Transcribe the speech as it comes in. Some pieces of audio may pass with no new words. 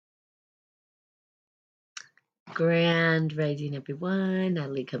Grand rising, everyone.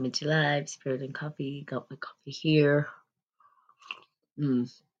 Natalie coming to live. Spirit and coffee. Got my coffee here.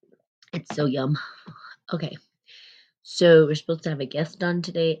 Mm, it's so yum. Okay, so we're supposed to have a guest on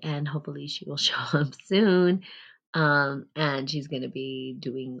today, and hopefully she will show up soon. And she's going to be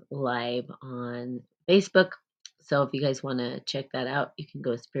doing live on Facebook. So if you guys want to check that out, you can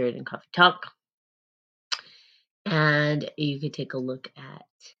go to Spirit and Coffee Talk, and you can take a look at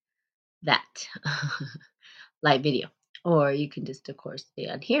that live video. Or you can just, of course, stay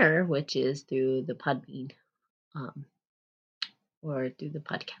on here, which is through the Podbean um, or through the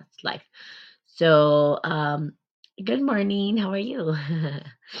podcast live. So, good morning. How are you?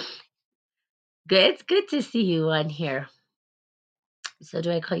 Good. It's good to see you on here. So,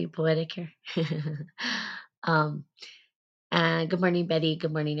 do I call you poetic here? um, and good morning, Betty.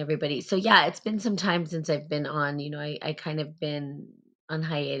 Good morning, everybody. So, yeah, it's been some time since I've been on. I kind of been on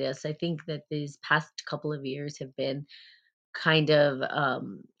hiatus. I think that these past couple of years have been kind of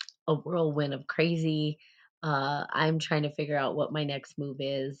a whirlwind of crazy. I'm trying to figure out what my next move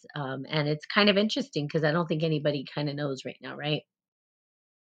is. And it's kind of interesting because I don't think anybody kind of knows right now, right?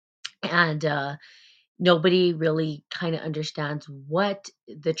 And nobody really kind of understands what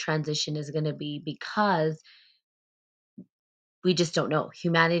the transition is going to be because we just don't know.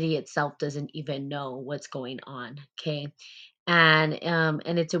 Humanity itself doesn't even know what's going on. Okay. And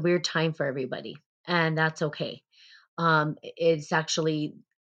it's a weird time for everybody. And that's okay. It's actually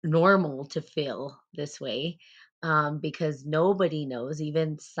normal to feel this way because nobody knows.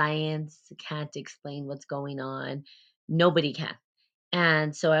 Even science can't explain what's going on. Nobody can.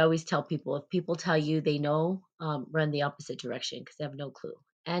 And so I always tell people if people tell you they know, run the opposite direction because they have no clue.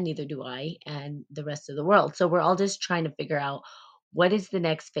 And neither do I and the rest of the world. So we're all just trying to figure out what is the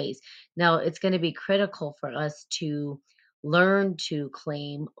next phase. Now, it's going to be critical for us to learn to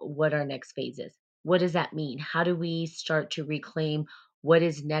claim what our next phase is. What does that mean? How do we start to reclaim what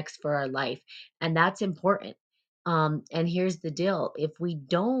is next for our life? And that's important. And here's the deal: if we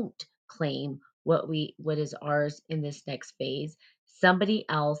don't claim what is ours in this next phase, somebody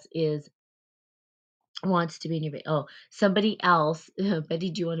else is wants to be in your video. Oh, somebody else, Betty,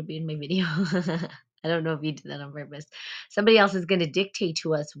 do you want to be in my video? I don't know if you did that on purpose. Somebody else is going to dictate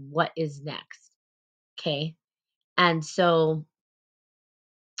to us what is next. Okay. And so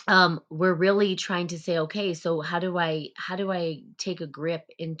we're really trying to say, okay, so how do I take a grip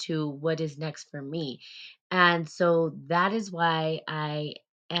into what is next for me? And so that is why I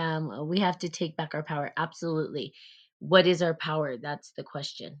am we have to take back our power. Absolutely. What is our power? That's the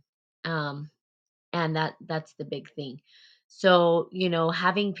question. Um and that's the big thing. So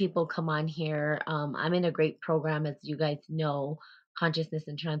having people come on here, I'm in a great program, as you guys know, consciousness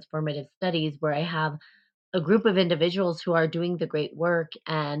and transformative studies, where I have a group of individuals who are doing the great work,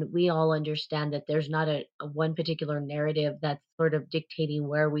 and we all understand that there's not a one particular narrative that's sort of dictating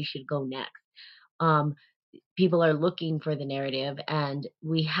where we should go next. um, People are looking for the narrative, and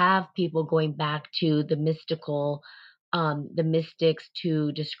we have people going back to the mystics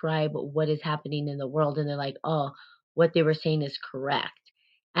to describe what is happening in the world, and they're like, oh, what they were saying is correct.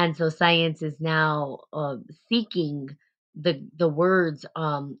 And so science is now seeking the words,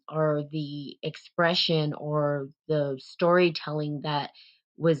 or the expression or the storytelling that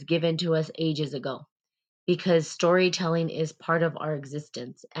was given to us ages ago, because storytelling is part of our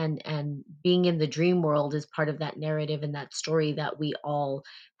existence, and being in the dream world is part of that narrative and that story that we all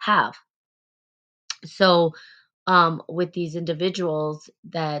have. So with these individuals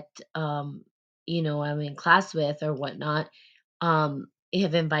that I'm in class with or whatnot, I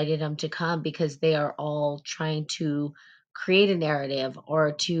have invited them to come because they are all trying to create a narrative,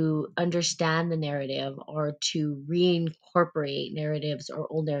 or to understand the narrative, or to reincorporate narratives or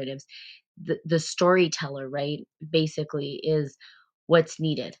old narratives. The storyteller, right, basically is what's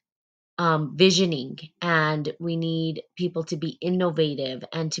needed. Visioning, and we need people to be innovative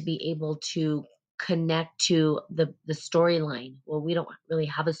and to be able to connect to the storyline. Well, we don't really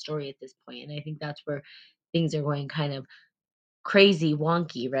have a story at this point, and I think that's where things are going kind of crazy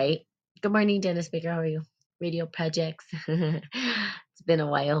wonky, right? Good morning, Dennis Baker. How are you? Radio projects. It's been a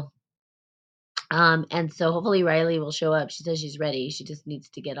while. And so hopefully Riley will show up. She says she's ready. She just needs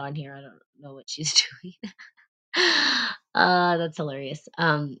to get on here. I don't know what she's doing. That's hilarious.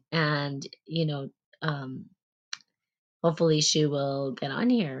 And um, hopefully she will get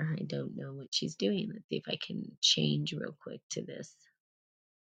on here. I don't know what she's doing. Let's see if I can change real quick to this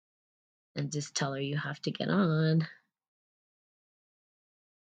and just tell her you have to get on.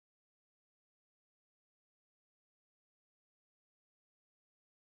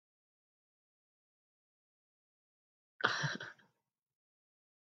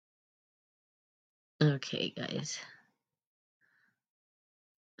 Okay, guys.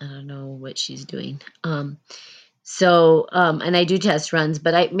 I don't know what she's doing. And I do test runs,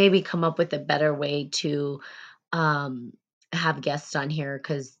 but I maybe come up with a better way to um, have guests on here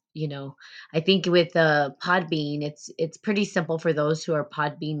because I think with Podbean, it's pretty simple for those who are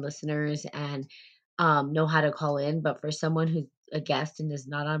Podbean listeners and know how to call in. But for someone who's a guest and is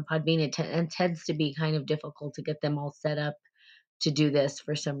not on Podbean, it tends to be kind of difficult to get them all set up to do this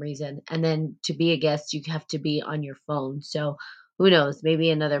for some reason. And then to be a guest, you have to be on your phone. So who knows, maybe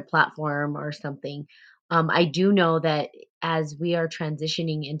another platform or something. I do know that as we are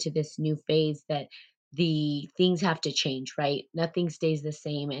transitioning into this new phase, that the things have to change, right? Nothing stays the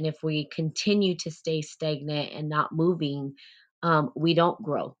same. And if we continue to stay stagnant and not moving, we don't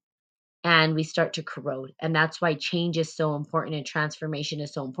grow and we start to corrode. And that's why change is so important and transformation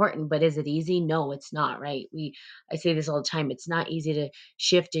is so important. But is it easy? No, it's not, right? I say this all the time. It's not easy to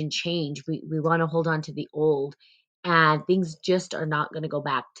shift and change. We want to hold on to the old and things just are not going to go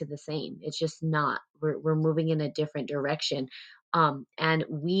back to the same. It's just not. We're moving in a different direction. And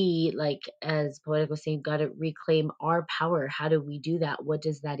we, like as Poetic was saying, got to reclaim our power. How do we do that? What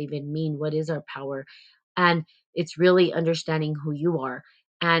does that even mean? What is our power? And it's really understanding who you are,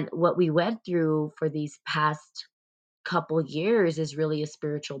 and what we went through for these past couple years is really a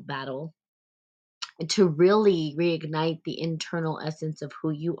spiritual battle to really reignite the internal essence of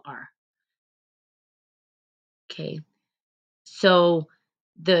who you are. Okay. So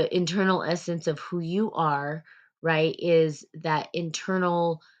the internal essence of who you are, right, is that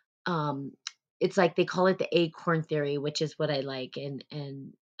internal um it's like they call it the acorn theory, which is what I like.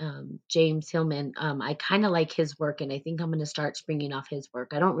 And James Hillman, I kind of like his work and I think I'm going to start springing off his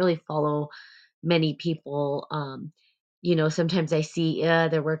work. I don't really follow many people. Sometimes I see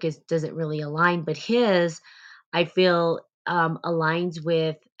their work is doesn't really align, but his I feel aligns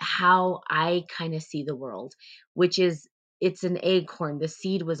with how I kind of see the world, which is it's an acorn. The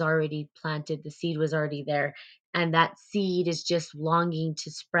seed was already planted, the seed was already there, and that seed is just longing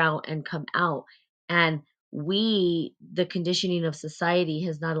to sprout and come out. And the conditioning of society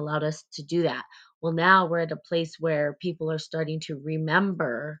has not allowed us to do that. Well, now we're at a place where people are starting to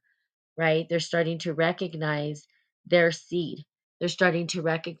remember, right? They're starting to recognize their seed. They're starting to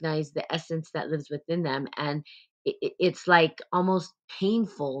recognize the essence that lives within them. And it's like almost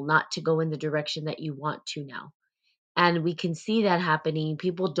painful not to go in the direction that you want to now. And we can see that happening.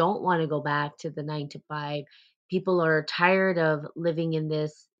 People don't want to go back to the 9 to 5. People are tired of living in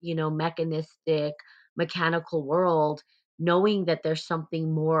this, mechanistic, mechanical world, knowing that there's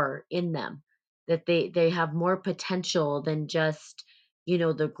something more in them, that they have more potential than just,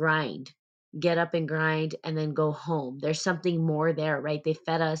 the grind. Get up and grind and then go home. There's something more there, right? They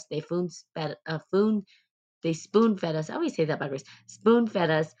fed us, they spoon fed us. I always say that backwards. Spoon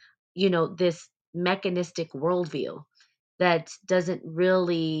fed us, this mechanistic worldview that doesn't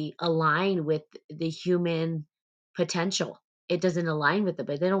really align with the human potential. It doesn't align with it,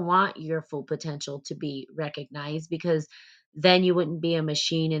 but they don't want your full potential to be recognized because then you wouldn't be a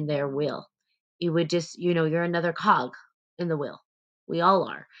machine in their wheel. You would just, you're another cog in the wheel. We all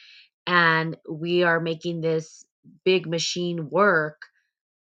are. And we are making this big machine work,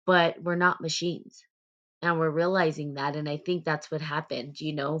 but we're not machines and we're realizing that. And I think that's what happened,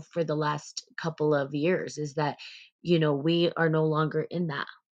 for the last couple of years is that, we are no longer in that.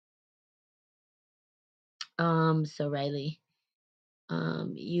 So Riley,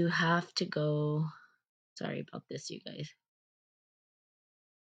 you have to go. Sorry about this, you guys.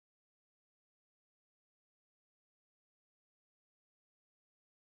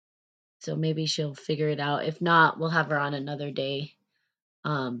 So maybe she'll figure it out. If not, we'll have her on another day.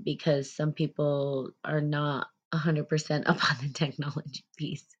 Because some people are not 100% up on the technology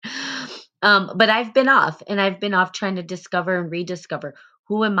piece. But I've been off trying to discover and rediscover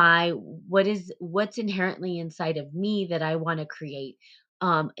who am I, what's inherently inside of me that I want to create.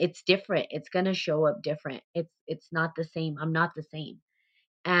 It's different. It's going to show up different. It's not the same. I'm not the same.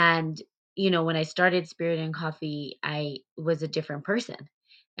 And, when I started Spirit and Coffee, I was a different person.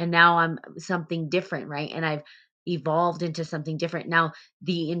 And now I'm something different, right? And I've evolved into something different. Now,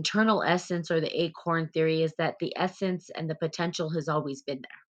 the internal essence or the acorn theory is that the essence and the potential has always been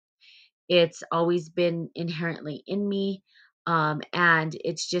there. It's always been inherently in me. And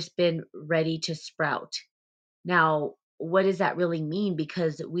it's just been ready to sprout. Now, what does that really mean?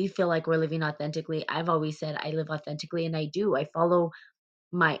 Because we feel like we're living authentically. I've always said I live authentically, and I do. I follow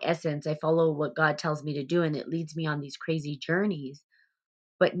my essence. I follow what God tells me to do, and it leads me on these crazy journeys.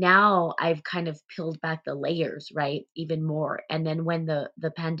 But now I've kind of peeled back the layers, right? Even more. And then when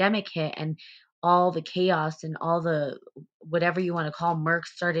the pandemic hit and all the chaos and all the whatever you want to call murk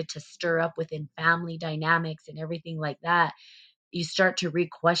started to stir up within family dynamics and everything like that, you start to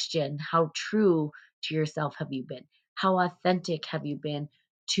re-question how true to yourself have you been? How authentic have you been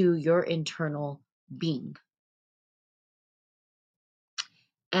to your internal being?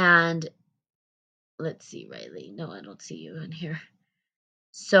 And let's see, Riley. No, I don't see you in here.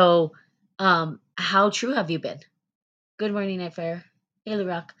 So, how true have you been? Good morning, Nightfire. Hey,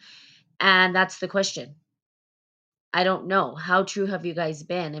 Rock. And that's the question. I don't know. How true have you guys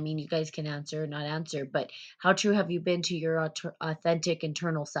been? I mean, you guys can answer or not answer, but how true have you been to your authentic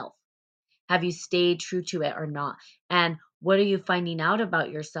internal self? Have you stayed true to it or not? And what are you finding out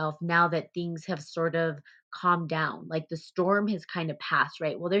about yourself now that things have sort of calmed down? Like the storm has kind of passed,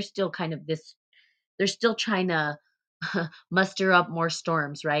 right? Well, there's still kind of this, they're still trying to muster up more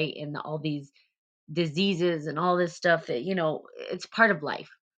storms, right? And all these diseases and all this stuff, it's part of life.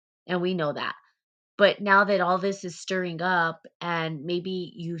 And we know that. But now that all this is stirring up and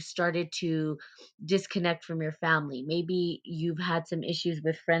maybe you started to disconnect from your family, maybe you've had some issues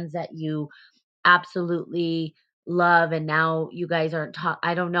with friends that you absolutely love and now you guys aren't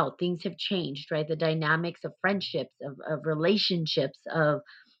I don't know, things have changed, right? The dynamics of friendships, of relationships, of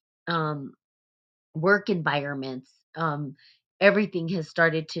um work environments, everything has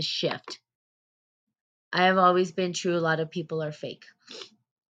started to shift. I have always been true, a lot of people are fake.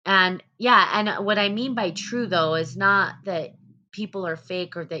 And yeah, and what I mean by true though is not that people are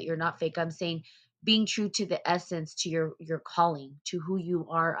fake or that you're not fake. I'm saying being true to the essence, to your calling, to who you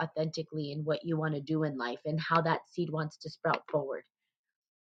are authentically and what you want to do in life and how that seed wants to sprout forward.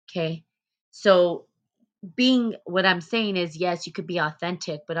 Okay? So being what I'm saying is yes, you could be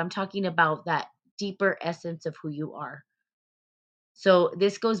authentic, but I'm talking about that deeper essence of who you are. So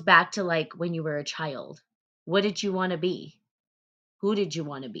this goes back to like when you were a child. What did you want to be? Who did you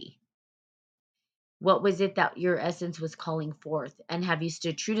want to be? What was it that your essence was calling forth? And have you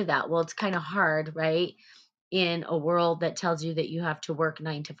stood true to that? Well, it's kind of hard, right? In a world that tells you that you have to work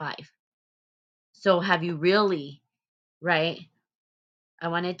 9 to 5. So have you really, right? I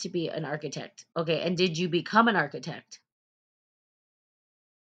wanted to be an architect. Okay. And did you become an architect?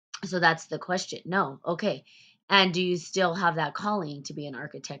 So that's the question. No. Okay. And do you still have that calling to be an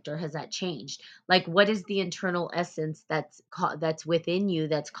architect or has that changed? Like what is the internal essence that's within you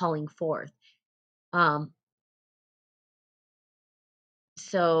that's calling forth? Um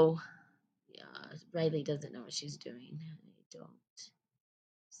so yeah, Riley doesn't know what she's doing. I don't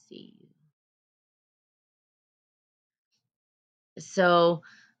see you. So,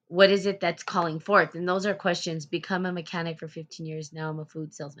 what is it that's calling forth? And those are questions. Become a mechanic for 15 years. Now I'm a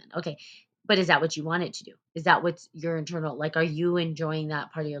food salesman. Okay. But is that what you wanted to do? Is that what's your internal? Like, are you enjoying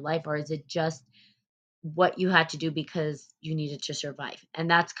that part of your life? Or is it just what you had to do because you needed to survive? And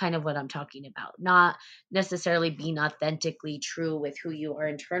that's kind of what I'm talking about. Not necessarily being authentically true with who you are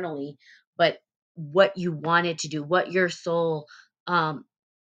internally, but what you wanted to do, what your soul um,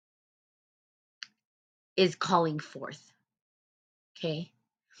 is calling forth. Okay.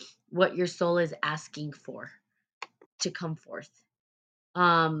 What your soul is asking for to come forth.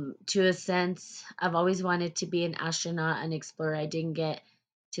 To a sense, I've always wanted to be an astronaut, an explorer. I didn't get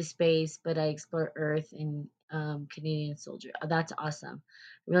to space, but I explored Earth and Canadian soldier. Oh, that's awesome.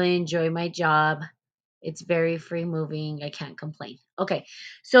 Really enjoy my job. It's very free moving. I can't complain. Okay,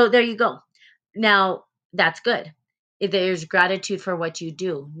 so there you go. Now that's good. If there's gratitude for what you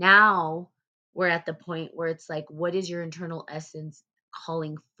do. Now we're at the point where it's like, what is your internal essence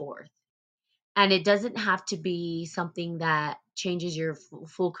calling forth? And it doesn't have to be something that changes your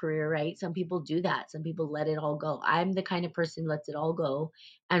full career, right? Some people do that. Some people let it all go. I'm the kind of person lets it all go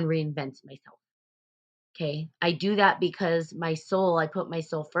and reinvents myself. Okay. I do that because my soul, I put my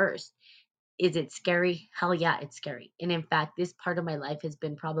soul first. Is it scary? Hell yeah, it's scary. And in fact, this part of my life has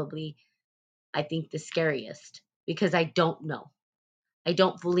been probably, I think, the scariest because I don't know. I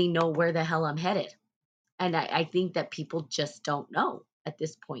don't fully know where the hell I'm headed. And I think that people just don't know at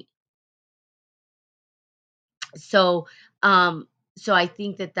this point. So, um, so I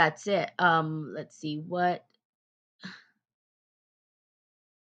think that that's it. Let's see, what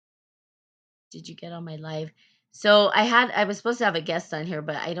did you get on my live? So I was supposed to have a guest on here,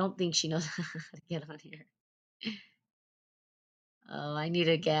 but I don't think she knows how to get on here. Oh, I need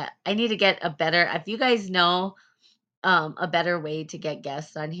to get a better, if you guys know a better way to get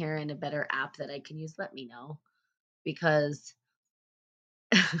guests on here and a better app that I can use, let me know because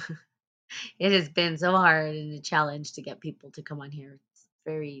it has been so hard and a challenge to get people to come on here.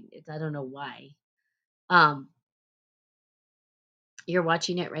 It's I don't know why. Um You're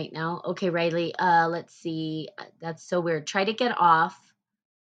watching it right now? Okay, Riley. Let's see. That's so weird. Try to get off.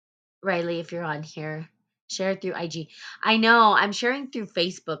 Riley, if you're on here, share it through IG. I know I'm sharing through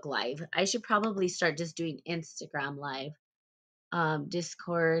Facebook Live. I should probably start just doing Instagram Live,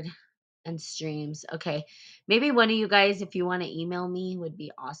 Discord, and streams. Okay. Maybe one of you guys, if you want to email me, would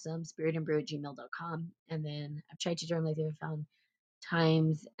be awesome. Spiritandbrew@gmail.com. And then I've tried to join like I found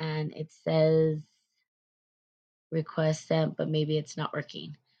times and it says request sent, but maybe it's not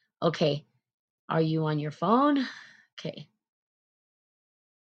working. Okay. Are you on your phone? Okay.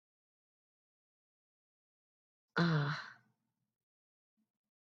 Uh,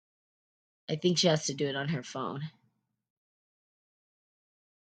 I think she has to do it on her phone.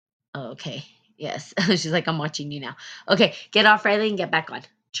 Oh, okay. Yes. She's like, I'm watching you now. Okay. Get off Riley and get back on.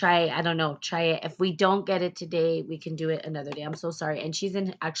 Try, I don't know, try it. If we don't get it today, we can do it another day. I'm so sorry. And she's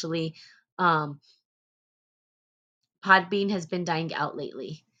in actually, um, Podbean has been dying out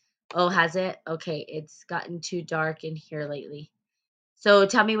lately. Oh, has it? Okay. It's gotten too dark in here lately. So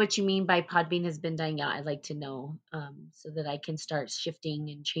tell me what you mean by Podbean has been dying out. I'd like to know, so that I can start shifting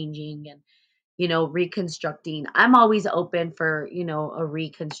and changing and reconstructing. I'm always open for, a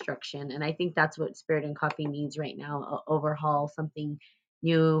reconstruction. And I think that's what Spirit and Coffee needs right now, overhaul, something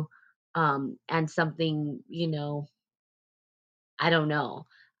new, and something, I don't know.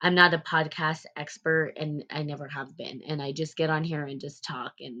 I'm not a podcast expert and I never have been. And I just get on here and just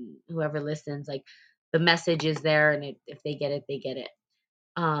talk and whoever listens, like the message is there and if they get it, they get it.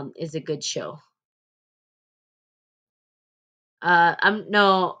 Is a good show. I'm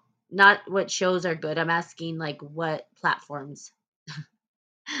no, not what shows are good. I'm asking like what platforms.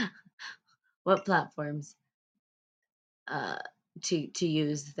 What platforms uh to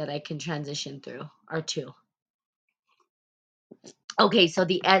use that I can transition through or to. Okay, so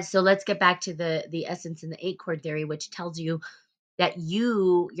so let's get back to the essence and the eight chord theory, which tells you that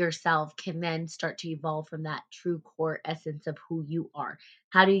you yourself can then start to evolve from that true core essence of who you are.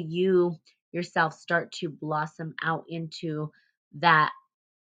 How do you yourself start to blossom out into that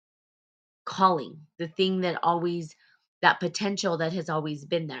calling, the thing that always, that potential that has always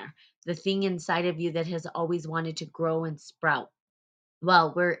been there, the thing inside of you that has always wanted to grow and sprout?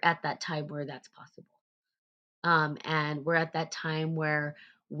 Well, we're at that time where that's possible. And we're at that time where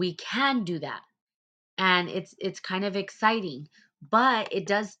we can do that. And it's kind of exciting, but it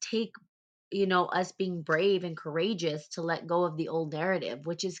does take, us being brave and courageous to let go of the old narrative,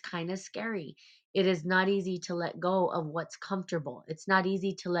 which is kind of scary. It is not easy to let go of what's comfortable. It's not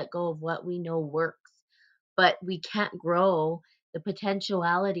easy to let go of what we know works, but we can't grow. The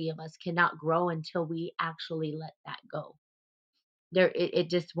potentiality of us cannot grow until we actually let that go. It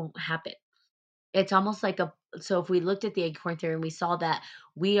just won't happen. It's almost like a so if we looked at the acorn theory and we saw that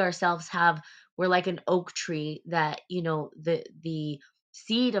we ourselves we're like an oak tree that, the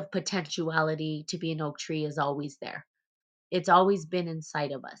seed of potentiality to be an oak tree is always there. It's always been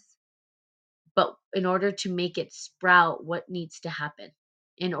inside of us. But in order to make it sprout, what needs to happen?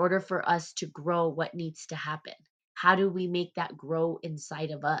 In order for us to grow, what needs to happen? How do we make that grow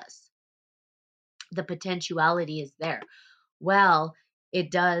inside of us? The potentiality is there. Well, it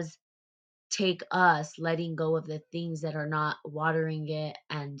does take us letting go of the things that are not watering it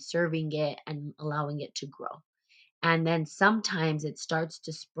and serving it and allowing it to grow. And then sometimes it starts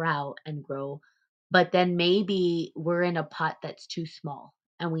to sprout and grow, but then maybe we're in a pot that's too small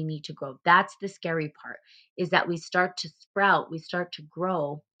and we need to grow. That's the scary part, is that we start to sprout, we start to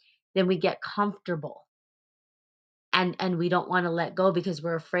grow, then we get comfortable and we don't want to let go because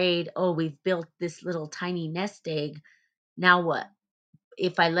we're afraid, oh, we've built this little tiny nest egg. Now what?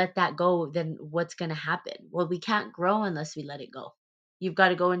 If I let that go, then what's going to happen? Well, we can't grow unless we let it go. You've got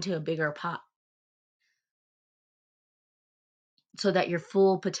to go into a bigger pot so that your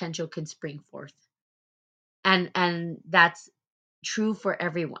full potential can spring forth. And that's true for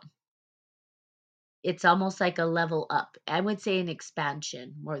everyone. It's almost like a level up. I would say an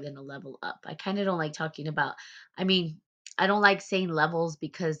expansion more than a level up. I kind of don't like talking about, I mean, I don't like saying levels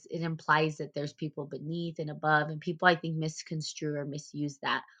because it implies that there's people beneath and above, and people I think misconstrue or misuse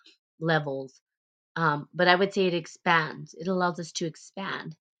that levels. But I would say it expands. It allows us to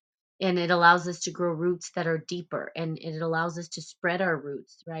expand and it allows us to grow roots that are deeper and it allows us to spread our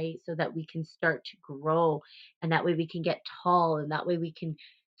roots, right? So that we can start to grow and that way we can get tall and that way we can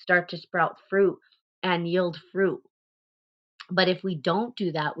start to sprout fruit and yield fruit. But if we don't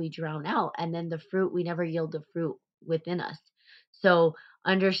do that, we drown out and then the fruit, we never yield the fruit within us. So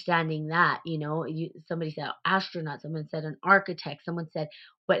understanding that, somebody said astronaut, someone said an architect, someone said,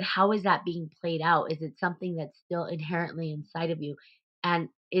 but how is that being played out? Is it something that's still inherently inside of you? And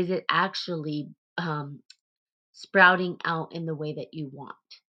is it actually sprouting out in the way that you want?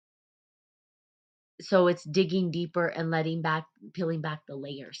 So it's digging deeper and peeling back the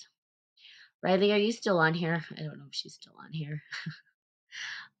layers. Riley, are you still on here? I don't know if she's still on here.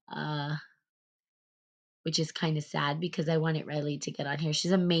 Uh, which is kind of sad because I wanted Riley to get on here.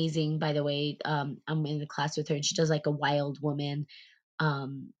 She's amazing, by the way. I'm in the class with her, and she does like a wild woman.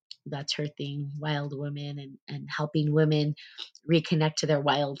 Um, that's her thing, wild women, and helping women reconnect to their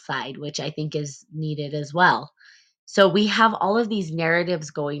wild side, which I think is needed as well. So we have all of these narratives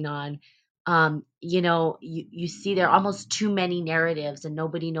going on. You see there are almost too many narratives, and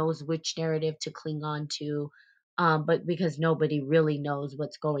nobody knows which narrative to cling on to. But because nobody really knows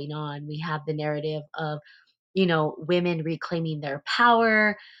what's going on, we have the narrative of women reclaiming their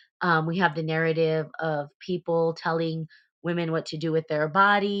power. We have the narrative of people telling women what to do with their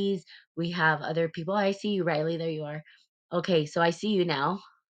bodies. We have other people. I see you, Riley. There you are. Okay, so I see you now.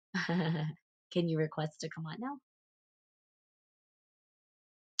 Can you request to come on now?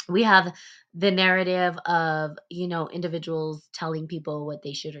 We have the narrative of individuals telling people what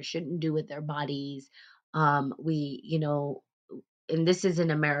they should or shouldn't do with their bodies. We and this is in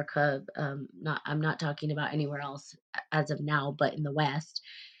America. Not I'm not talking about anywhere else as of now, but in the West,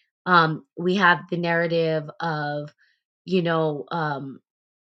 we have the narrative of you know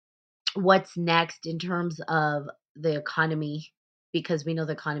what's next in terms of the economy, because we know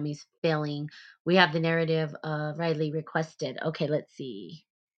the economy's failing. We have the narrative of Riley requested. Okay, let's see.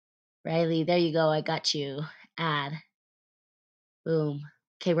 Riley, there you go. I got you. Add. Boom.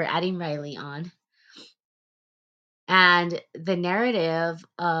 Okay, we're adding Riley on. And the narrative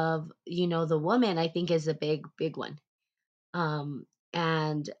of, the woman, I think is a big, big one.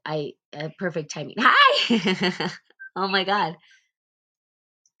 And perfect timing. Hi. Oh my God.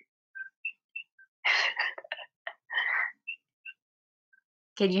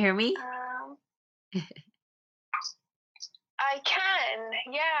 Can you hear me? I can,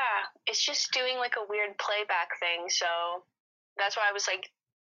 yeah. It's just doing like a weird playback thing, so that's why I was like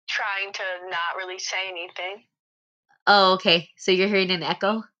trying to not really say anything. Oh, okay. So you're hearing an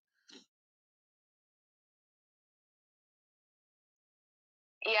echo?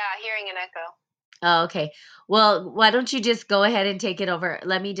 Yeah, hearing an echo. Oh, okay. Well, why don't you just go ahead and take it over?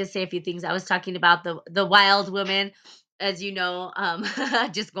 Let me just say a few things. I was talking about the wild woman, as you know,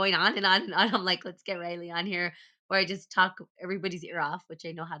 just going on and on and on. I'm like, let's get Riley on here, where I just talk everybody's ear off, which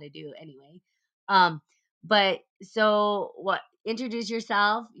I know how to do anyway. Um, but so what? Introduce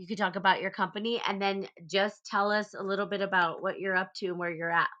yourself. You could talk about your company, and then just tell us a little bit about what you're up to and where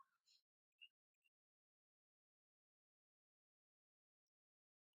you're at.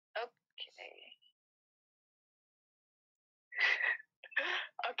 Okay.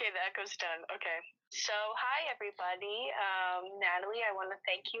 Okay, the echo's done. Okay. So, hi everybody. Natalie, I want to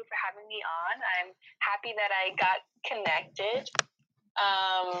thank you for having me on. I'm happy that I got connected.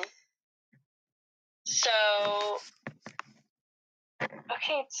 So,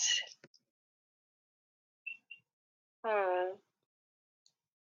 okay,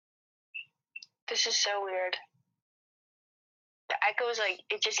 this is so weird. The echo is like,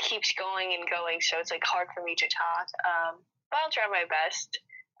 it just keeps going and going, so it's like hard for me to talk. But I'll try my best.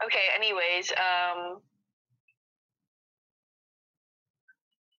 Okay, anyways,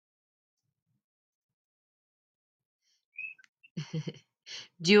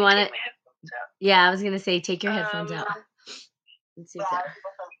 Do you want to? my headphones out. Yeah, I was gonna say, take your headphones out. Let's see if that.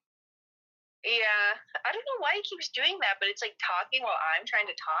 Yeah, I don't know why he keeps doing that, but it's like talking while I'm trying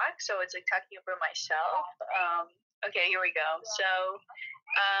to talk, so it's like talking over myself. Okay, here we go. So,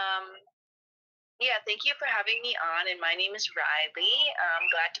 yeah, thank you for having me on, and my name is Riley. I'm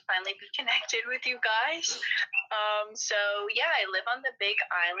glad to finally be connected with you guys. So yeah, I live on the big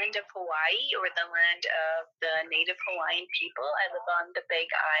island of Hawaii, or the land of the native Hawaiian people. I live on the big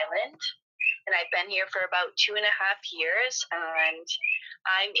island, and I've been here for about 2.5 years, and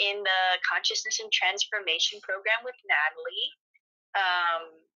I'm in the consciousness and transformation program with Natalie.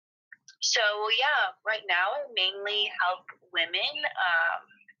 So yeah, right now I mainly help women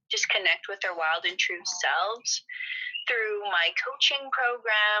just connect with their wild and true selves through my coaching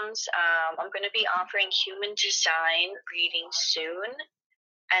programs. I'm going to be offering human design readings soon.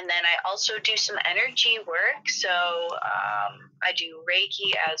 And then I also do some energy work. So I do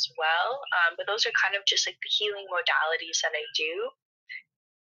Reiki as well. But those are kind of just like the healing modalities that I do.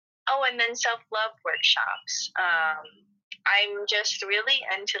 Oh, and then self-love workshops. I'm just really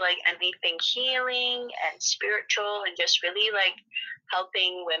into like anything healing and spiritual, and just really like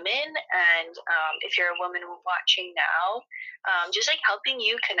helping women. And if you're a woman watching now, just like helping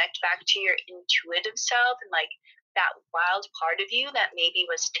you connect back to your intuitive self, and like that wild part of you that maybe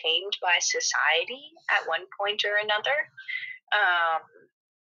was tamed by society at one point or another.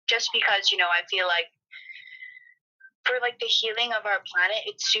 Just because, I feel like for like the healing of our planet,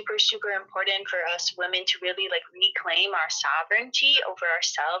 it's super, super important for us women to really like reclaim our sovereignty over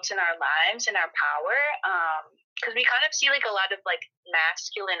ourselves and our lives and our power. Because we kind of see like a lot of like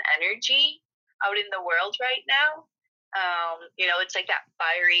masculine energy out in the world right now. It's like that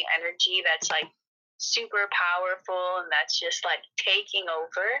fiery energy that's like super powerful and that's just like taking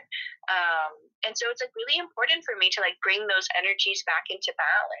over. And so it's like really important for me to like bring those energies back into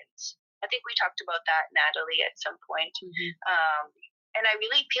balance. I think we talked about that, Natalie, at some point. Mm-hmm. And I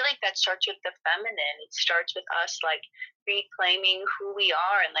really feel like that starts with the feminine. It starts with us like reclaiming who we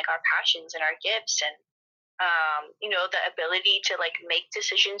are and like our passions and our gifts and the ability to like make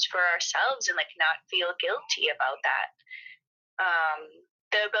decisions for ourselves and like not feel guilty about that.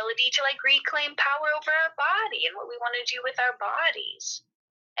 The ability to like reclaim power over our body and what we want to do with our bodies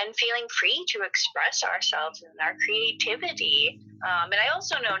and feeling free to express ourselves and our creativity. And I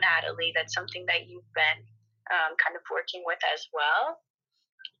also know, Natalie, that's something that you've been kind of working with as well.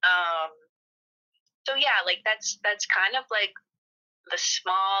 So yeah, like that's kind of like the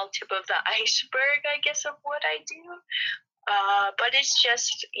small tip of the iceberg, I guess, of what I do. But it's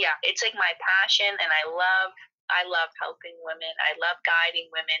just, yeah, it's like my passion, and I love helping women. I love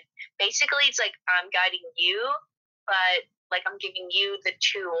guiding women. Basically, it's like I'm guiding you, but like I'm giving you the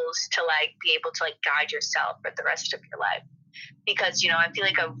tools to like be able to like guide yourself for the rest of your life. Because I feel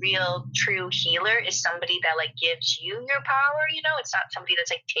like a real true healer is somebody that like gives you your power. It's not somebody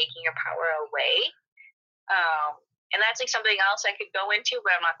that's like taking your power away. And that's like something else I could go into,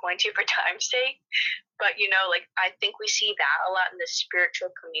 but I'm not going to for time's sake. But like I think we see that a lot in the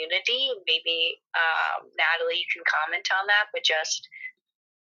spiritual community. Maybe Natalie, you can comment on that. But just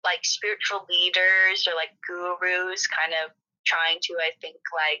like spiritual leaders or like gurus, kind of trying to, I think,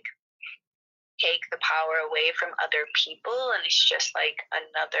 like take the power away from other people, and it's just like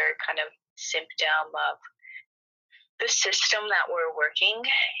another kind of symptom of the system that we're working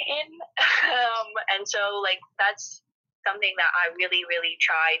in. And so like that's something that I really, really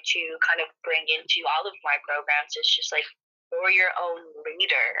try to kind of bring into all of my programs. It's just like you're your own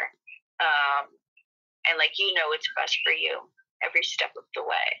leader. And like it's best for you every step of the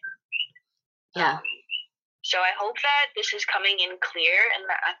way. Yeah. So I hope that this is coming in clear and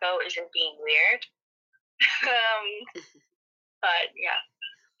the echo isn't being weird. But yeah,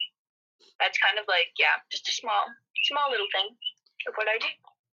 that's kind of like, yeah, just a small little thing of what I do.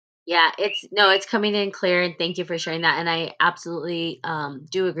 Yeah, it's coming in clear, and thank you for sharing that. And I absolutely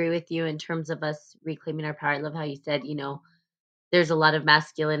do agree with you in terms of us reclaiming our power. I love how you said, there's a lot of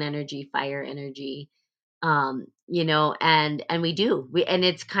masculine energy, fire energy, and we do. And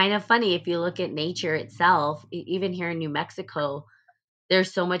it's kind of funny if you look at nature itself, even here in New Mexico,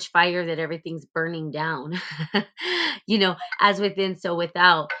 there's so much fire that everything's burning down. As within, so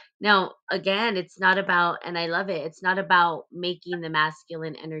without. Now, again, it's not about, and I love it, it's not about making the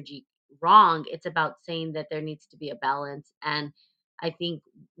masculine energy wrong. It's about saying that there needs to be a balance. And I think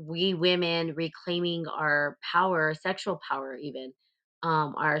we women reclaiming our power, sexual power, even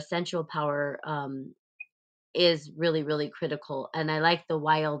our sensual power, is really, really critical. And I like the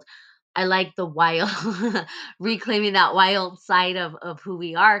wild reclaiming that wild side of who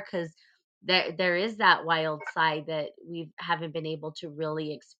we are, because there is that wild side that we haven't been able to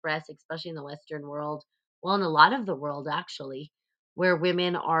really express, especially in the Western world. Well, in a lot of the world actually, where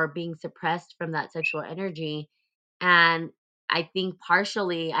women are being suppressed from that sexual energy. And I think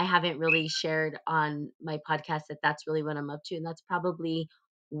partially I haven't really shared on my podcast that that's really what I'm up to. And that's probably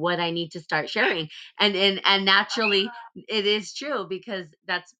what I need to start sharing. And naturally it is true, because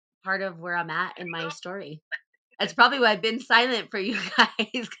that's part of where I'm at in my story. That's probably why I've been silent for you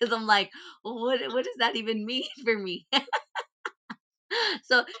guys, because I'm like, well, what does that even mean for me?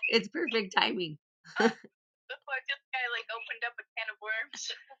 So it's perfect timing. I feel like I like opened up a can of worms.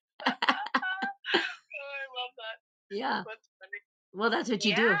 Oh, I love that. Yeah. That's funny. Well, that's what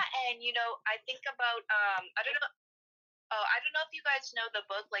you Yeah, do. and I think about I don't know. Oh, I don't know if you guys know the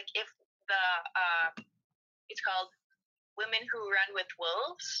book. Like, if the it's called Women Who Run with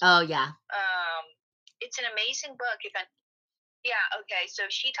Wolves. Oh yeah. It's an amazing book. Yeah, okay. So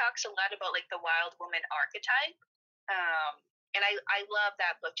she talks a lot about like the wild woman archetype. And I love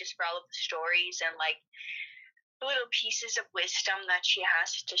that book just for all of the stories and like little pieces of wisdom that she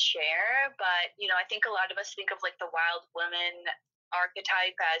has to share. But, I think a lot of us think of like the wild woman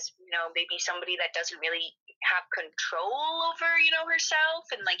archetype as, maybe somebody that doesn't really have control over, herself.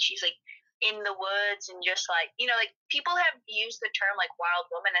 And like she's like in the woods and just like, like people have used the term like wild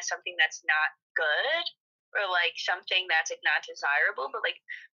woman as something that's not good or like something that's like not desirable. But like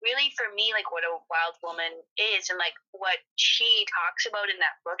really for me, like what a wild woman is and like what she talks about in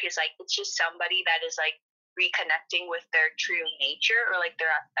that book is like it's just somebody that is like reconnecting with their true nature, or like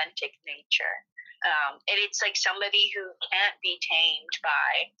their authentic nature. And it's like somebody who can't be tamed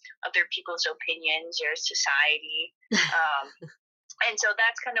by other people's opinions or society. Um, and so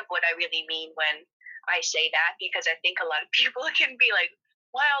that's kind of what I really mean when I say that, because I think a lot of people can be like,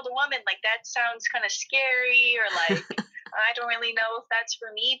 wild woman, like that sounds kind of scary, or like, I don't really know if that's for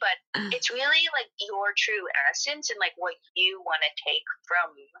me, but it's really like your true essence and like what you want to take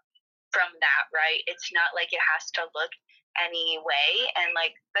from that, right? It's not like it has to look any way. And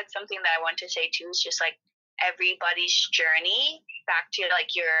like that's something that I want to say too, is just like everybody's journey back to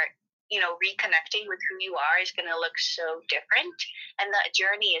like your, reconnecting with who you are is going to look so different. And that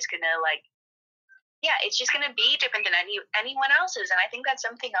journey is going to like, yeah, it's just going to be different than anyone else's. And I think that's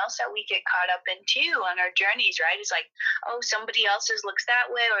something else that we get caught up in too on our journeys, right? It's like, oh, somebody else's looks that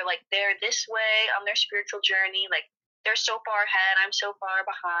way, or like they're this way on their spiritual journey, like they're so far ahead, I'm so far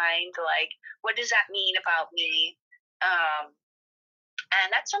behind, like what does that mean about me? And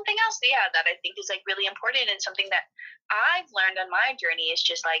that's something else, yeah, that I think is like really important, and something that I've learned on my journey is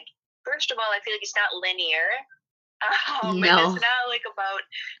just like, first of all, I feel like it's not linear. And it's No. not like about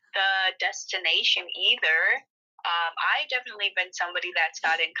the destination either. I definitely been somebody that's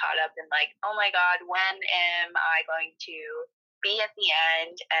gotten caught up in like, oh my God, when am I going to be at the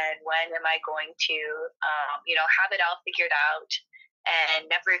end, and when am I going to, have it all figured out and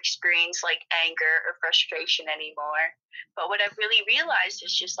never experience like anger or frustration anymore. But what I've really realized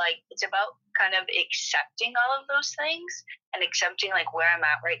is just like, it's about kind of accepting all of those things, and accepting like where I'm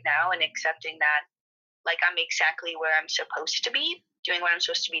at right now, and accepting that like I'm exactly where I'm supposed to be, doing what I'm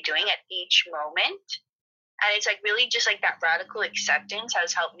supposed to be doing at each moment. And it's like really just like that radical acceptance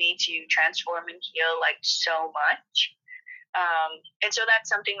has helped me to transform and heal like so much. And so that's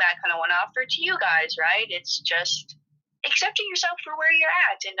something that I kind of want to offer to you guys, right? It's just accepting yourself for where you're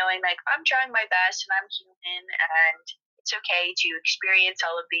at, and knowing like I'm trying my best and I'm human, and it's okay to experience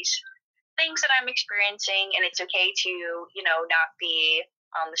all of these things that I'm experiencing, and it's okay to, not be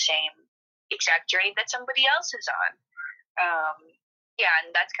on the same exact journey that somebody else is on. Um, yeah,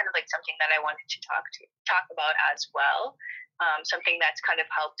 and that's kind of like something that I wanted to talk about as well. Something that's kind of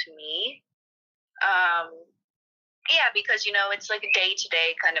helped me. Um, yeah, because it's like a day to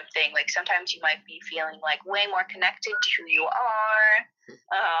day kind of thing. Like sometimes you might be feeling like way more connected to who you are,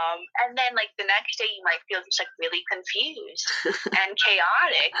 and then like the next day you might feel just like really confused and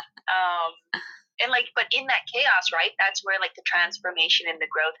chaotic. And like, but in that chaos, right? That's where like the transformation and the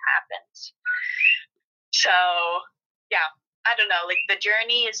growth happens. So yeah, I don't know. Like the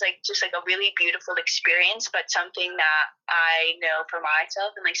journey is like just like a really beautiful experience, but something that I know for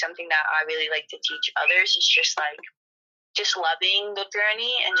myself, and like something that I really like to teach others, is just like just loving the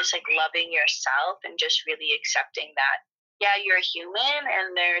journey, and just like loving yourself, and just really accepting that, yeah, you're a human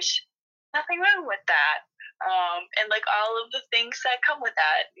and there's nothing wrong with that. And like all of the things that come with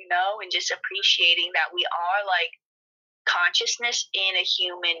that, and just appreciating that we are like consciousness in a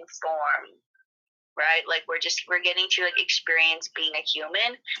human form, right? Like we're getting to like experience being a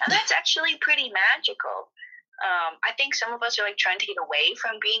human, and that's actually pretty magical. I think some of us are like trying to get away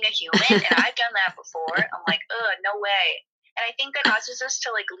from being a human, and I've done that before. I'm like, no way. And I think that causes us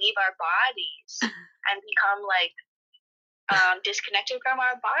to like leave our bodies and become like disconnected from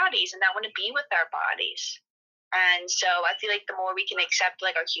our bodies, and not want to be with our bodies. And so I feel like the more we can accept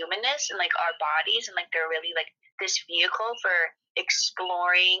like our humanness and like our bodies, and like they're really like this vehicle for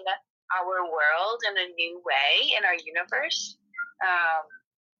exploring our world in a new way in our universe, um,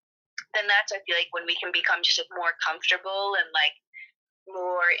 then that's, I feel like, when we can become just like more comfortable and like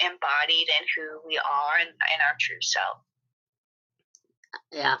more embodied in who we are, and our true self.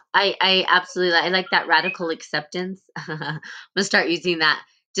 Yeah, I absolutely I like that radical acceptance. I'm gonna start using that.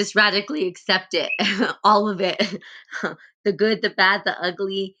 Just radically accept it, all of it, the good, the bad, the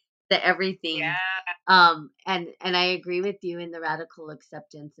ugly, the everything. Yeah. And I agree with you in the radical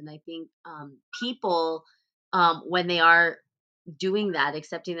acceptance. And I think people, when they are doing that,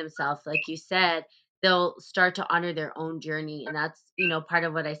 accepting themselves, like you said, they'll start to honor their own journey. And that's, part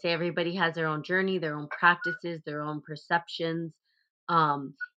of what I say. Everybody has their own journey, their own practices, their own perceptions.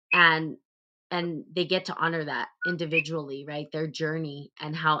 Um, and they get to honor that individually, right? Their journey,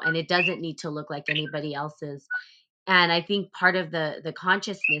 and it doesn't need to look like anybody else's. And I think part of the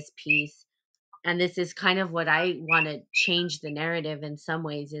consciousness piece, and this is kind of what I want to change the narrative in some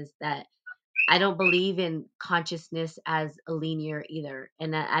ways, is that I don't believe in consciousness as a linear either.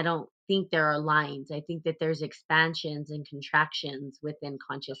 And I don't think there are lines. I think that there's expansions and contractions within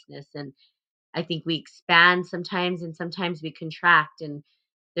consciousness. And I think we expand sometimes and sometimes we contract. And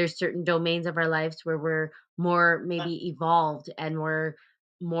there's certain domains of our lives where we're more maybe evolved, and we're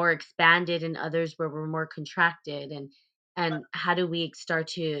more expanded and others where we're more contracted, and how do we start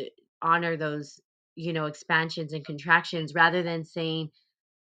to honor those, expansions and contractions rather than saying,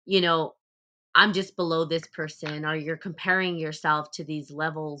 you know, I'm just below this person, or you're comparing yourself to these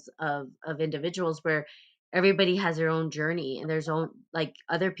levels of individuals where everybody has their own journey and there's own, like,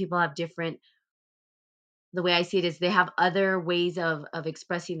 other people have different, the way I see it is they have other ways of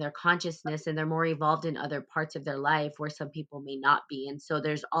expressing their consciousness, and they're more evolved in other parts of their life where some people may not be. And so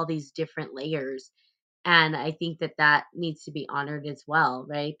there's all these different layers. And I think that that needs to be honored as well,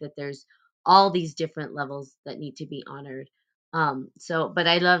 right? That there's all these different levels that need to be honored. So, but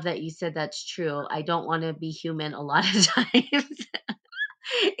I love that you said that's true. I don't want to be human a lot of times.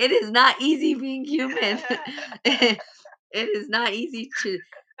 It is not easy being human. It is not easy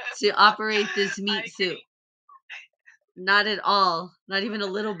to operate this I meat suit. agree. Not at all, not even a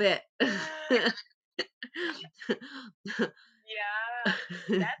little bit. Yeah,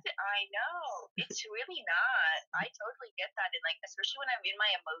 that's it. I know. It's really not. I totally get that. And like, especially when I'm in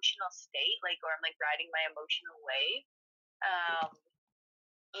my emotional state, like, or I'm like riding my emotional wave. Um,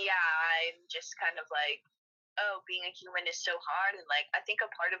 yeah, I'm just kind of like, oh, being a human is so hard. And like, I think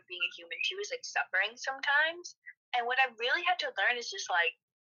a part of being a human too is like suffering sometimes. And what I really had to learn is just like,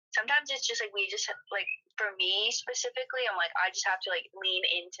 sometimes it's just like, we just like, for me specifically, I'm like, I just have to like lean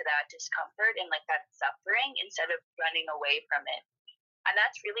into that discomfort and like that suffering instead of running away from it. And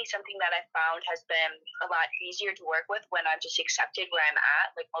that's really something that I found has been a lot easier to work with when I'm just accepted where I'm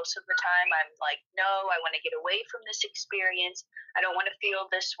at. Like most of the time, I'm like, no, I want to get away from this experience. I don't want to feel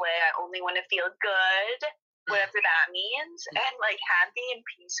this way. I only want to feel good, whatever that means, and like happy and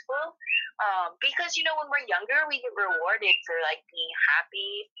peaceful. Because, you know, when we're younger, we get rewarded for like being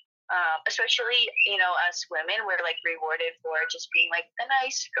happy. Especially, you know, us women, we're like rewarded for just being like the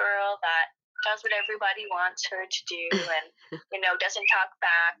nice girl that does what everybody wants her to do and you know doesn't talk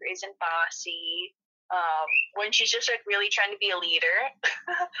back or isn't bossy when she's just like really trying to be a leader.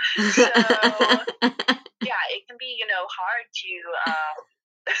 So yeah, it can be, you know, hard to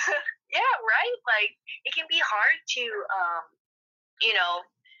yeah, right, like it can be hard to you know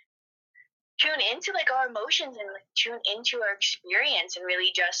tune into like our emotions and like tune into our experience and really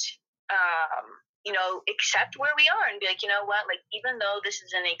just um you know accept where we are and be like, you know what, like even though this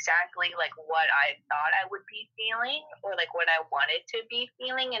isn't exactly like what I thought I would be feeling or like what I wanted to be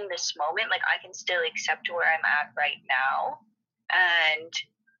feeling in this moment, like I can still accept where I'm at right now. And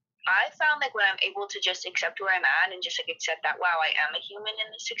I found like when I'm able to just accept where I'm at and just like accept that wow, I am a human in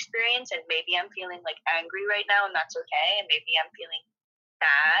this experience and maybe I'm feeling like angry right now and that's okay, and maybe I'm feeling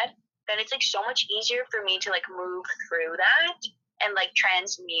bad, then it's like so much easier for me to like move through that and like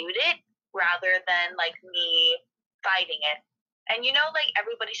transmute it rather than like me fighting it. And you know, like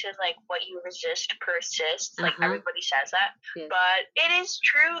everybody says, like what you resist persists. Like Uh-huh. everybody says that, Yes. but it is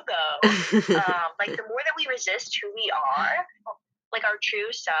true though. Like the more that we resist who we are, like our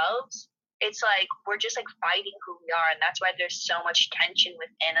true selves, it's like we're just like fighting who we are, and that's why there's so much tension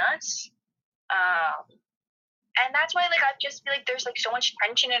within us. Um, and that's why like I just feel like there's like so much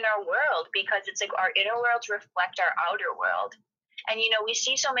tension in our world because it's like our inner worlds reflect our outer world. And you know, we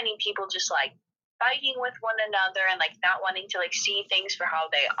see so many people just like fighting with one another and like not wanting to like see things for how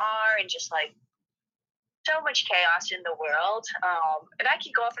they are and just like so much chaos in the world. And I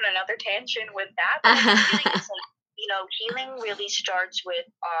could go off on another tangent with that, but I just feel like it's like, you know, healing really starts with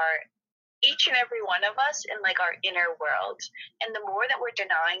our each and every one of us in like our inner worlds. And the more that we're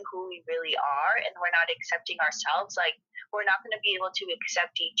denying who we really are and we're not accepting ourselves, like we're not going to be able to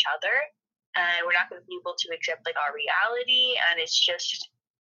accept each other, and we're not going to be able to accept like our reality. And it's just,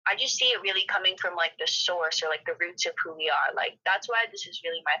 I just see it really coming from like the source or like the roots of who we are. Like that's why this is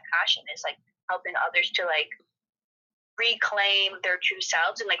really my passion, is like helping others to like reclaim their true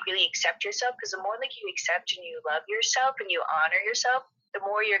selves and like really accept yourself, because the more like you accept and you love yourself and you honor yourself, the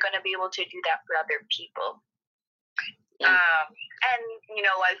more you're going to be able to do that for other people. Yeah. And you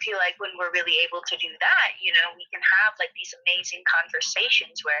know, I feel like when we're really able to do that, you know, we can have like these amazing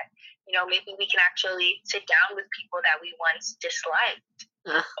conversations where, you know, maybe we can actually sit down with people that we once disliked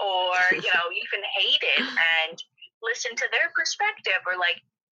Uh, or, you know, even hated and listen to their perspective or like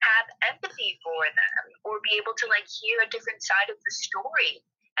have empathy for them or be able to like hear a different side of the story.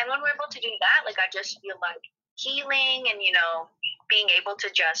 And when we're able to do that, like I just feel like healing and, you know, being able to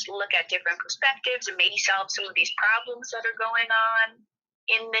just look at different perspectives and maybe solve some of these problems that are going on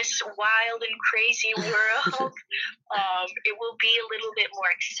in this wild and crazy world, it will be a little bit more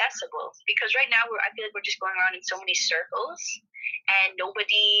accessible. Because right now, I feel like we're just going around in so many circles, and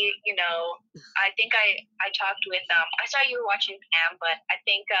nobody, you know. I think I talked with I saw you were watching Pam, but I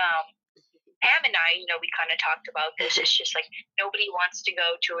think Pam and I, we kind of talked about this. It's just like nobody wants to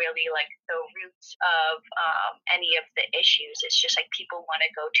go to really like the roots of any of the issues. It's just like people want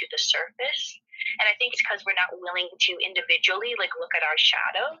to go to the surface, and I think it's because we're not willing to individually like look at our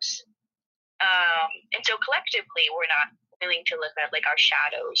shadows, and so collectively we're not willing to look at like our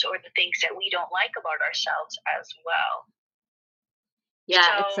shadows or the things that we don't like about ourselves as well.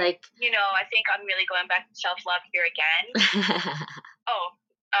 Yeah, it's So, like I think I'm really going back to self love here again. Oh,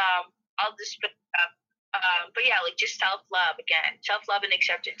 I'll just put up. But yeah, like just self love again. Self love and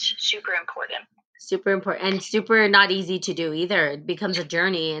acceptance, super important. super important and super not easy to do either. It becomes a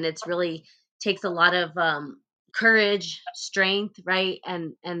journey and it's really takes a lot of courage, strength, right?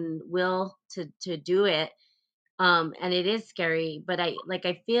 And will to do it. And it is scary, but I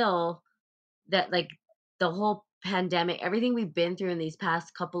feel that like the whole pandemic, everything we've been through in these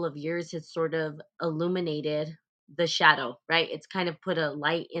past couple of years has sort of illuminated the shadow, right? It's kind of put a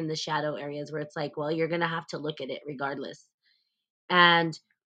light in the shadow areas where it's like, well, you're going to have to look at it regardless. And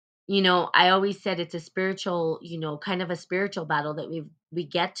I always said it's a spiritual, kind of a spiritual battle that we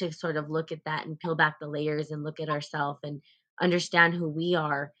get to sort of look at that and peel back the layers and look at ourselves and understand who we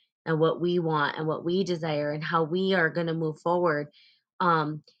are and what we want and what we desire and how we are going to move forward.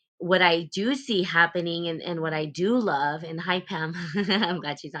 Um, what I do see happening and what I do love, and hi Pam, I'm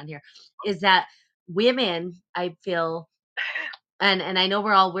glad she's on here, is that women, I feel, and I know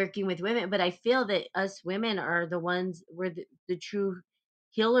we're all working with women, but I feel that us women are the ones we're the true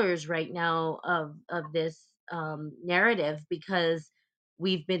healers right now of this narrative because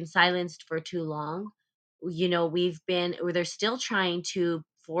we've been silenced for too long. We've been or they're still trying to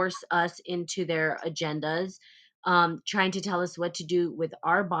force us into their agendas, trying to tell us what to do with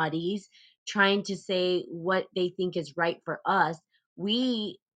our bodies, trying to say what they think is right for us.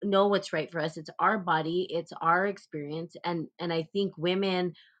 We know what's right for us. It's our body, it's our experience, and I think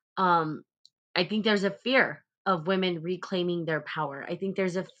women, um, I think there's a fear of women reclaiming their power. I think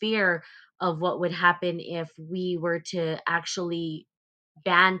there's a fear of what would happen if we were to actually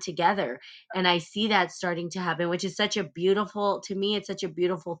band together. And I see that starting to happen, which is such a beautiful, to me, it's such a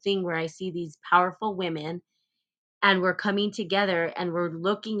beautiful thing where I see these powerful women and we're coming together and we're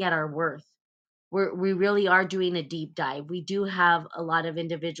looking at our worth. We really are doing a deep dive. We do have a lot of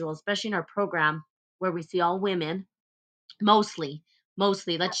individuals, especially in our program, where we see all women, mostly,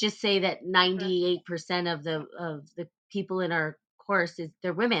 mostly. Let's just say that Mhm. 98% of the people in our course is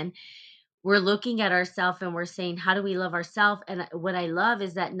they're women. We're looking at ourselves and we're saying, how do we love ourselves? And what I love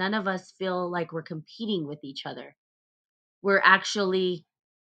is that none of us feel like we're competing with each other. We're actually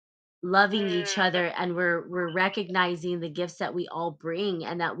loving each Mm, other and we're recognizing the gifts that we all bring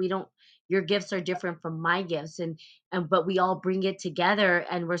and that we don't your gifts are different from my gifts and but we all bring it together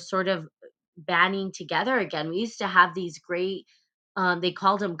and we're sort of banding together again. We used to have these great they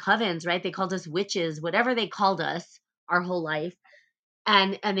called them covens, right? They called us witches, whatever they called us our whole life.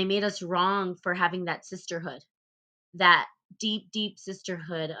 And they made us wrong for having that sisterhood, that deep, deep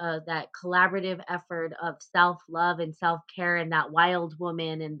sisterhood, that collaborative effort of self love and self care, and that wild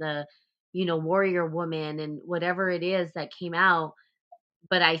woman and the, warrior woman and whatever it is that came out.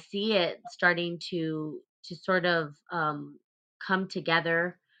 But I see it starting to sort of come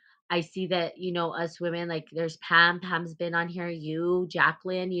together. I see that, us women, like there's Pam's been on here, you,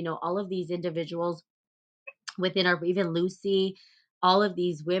 Jacqueline, all of these individuals within our, even Lucy, all of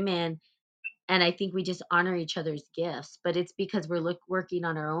these women, and I think we just honor each other's gifts, but it's because we're working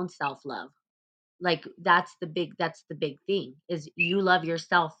on our own self-love. Like that's the big thing is you love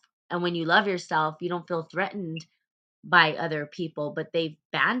yourself. And when you love yourself, you don't feel threatened by other people, but they've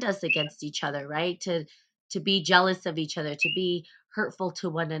banned us against each other, right? To be jealous of each other, to be hurtful to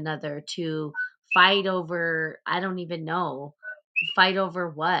one another, to fight over, I don't even know, fight over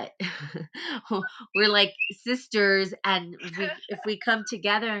what. We're like sisters, and if we come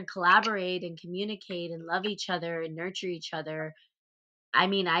together and collaborate and communicate and love each other and nurture each other, I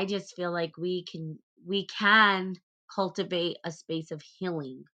mean, I just feel like we can cultivate a space of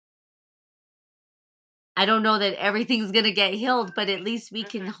healing. I don't know that everything's gonna get healed, but at least we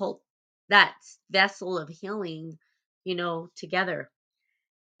can mhm. hold that vessel of healing, together.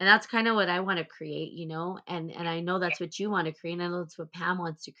 And that's kind of what I want to create, and I know that's what you want to create, and I know that's what Pam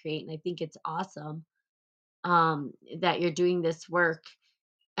wants to create, and I think it's awesome that you're doing this work.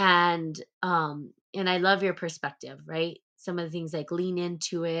 And I love your perspective, right? Some of the things like lean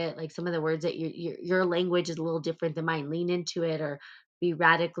into it, like some of the words that your language is a little different than mine. Lean into it or be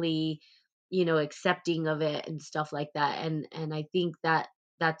radically, accepting of it and stuff like that. And I think that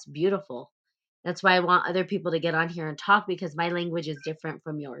that's beautiful. That's why I want other people to get on here and talk because my language is different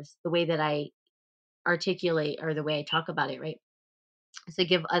from yours. The way that I articulate or the way I talk about it, right? So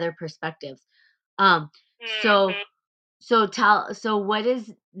give other perspectives. Um, so Hmm. so what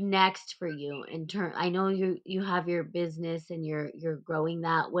is next for you in turn? I know you have your business and you're growing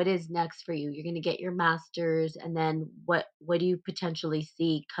that. What is next for you? You're going to get your masters, and then what do you potentially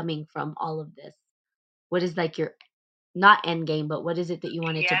see coming from all of this? What is like your not end game, but what is it that you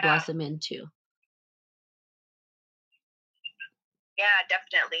wanted to Yeah. blossom into? Yeah,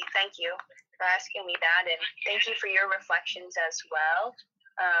 definitely. Thank you for asking me that, and thank you for your reflections as well.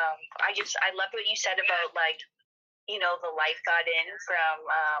 I love what you said about like the life got in from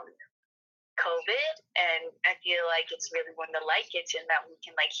COVID, and I feel like it's really when the light gets in that we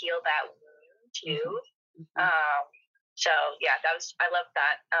can like heal that wound too. Mhm. Mhm. Um, so yeah, I love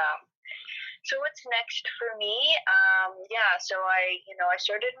that. So what's next for me? Yeah, so I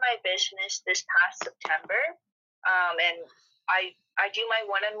started my business this past September, and I do my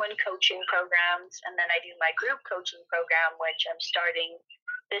one-on-one coaching programs, and then I do my group coaching program, which I'm starting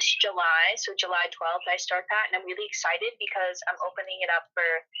this July. So July 12th, I start that, and I'm really excited because I'm opening it up for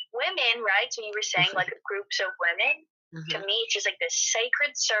women, right? So you were saying like groups of women. To Uh-huh. me, it's just like this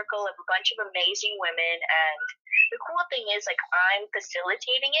sacred circle of a bunch of amazing women, and the cool thing is like I'm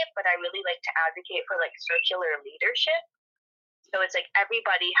facilitating it, but I really like to advocate for like circular leadership. So it's like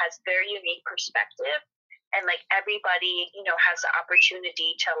everybody has very unique perspective, and like everybody has the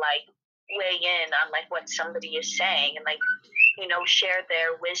opportunity to like weigh in on like what somebody is saying, and like share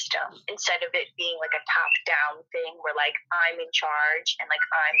their wisdom instead of it being like a top down thing where like I'm in charge and like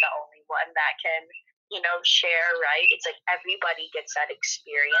I'm the only one that can share, right? It's like everybody gets that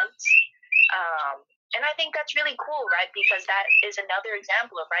experience. And I think that's really cool, right? Because that is another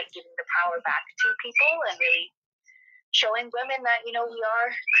example of right giving the power back to people and really showing women that we are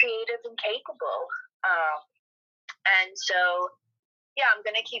creative and capable. Um, and so yeah, I'm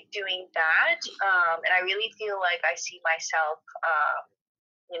gonna keep doing that. And I really feel like I see myself,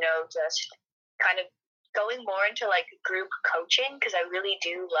 just kind of going more into like group coaching because I really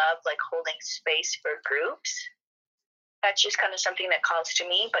do love like holding space for groups. That's just kind of something that calls to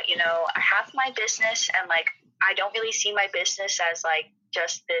me. But I have my business, and like I don't really see my business as like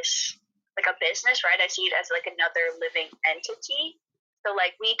just this like a business, right? I see it as like another living entity. So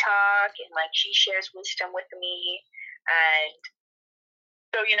like we talk, and like she shares wisdom with me, and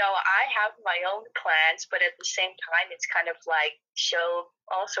so I have my own plans, but at the same time, it's kind of like she'll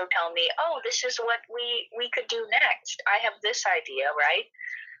also tell me, "Oh, this is what we could do next. I have this idea, right?"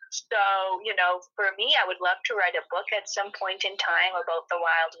 So, for me, I would love to write a book at some point in time about the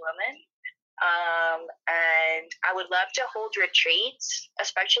wild woman. And I would love to hold retreats,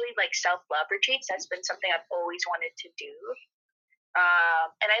 especially like self love retreats. That's been something I've always wanted to do.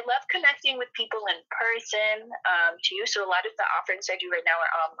 And I love connecting with people in person too. So, a lot of the offerings I do right now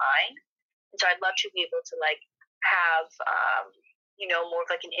are online. And so, I'd love to be able to like have, more of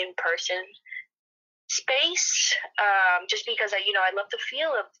like an in person space, just because I love the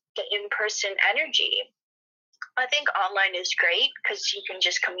feel of the in person energy. I think online is great because you can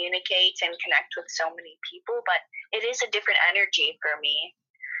just communicate and connect with so many people, but it is a different energy for me.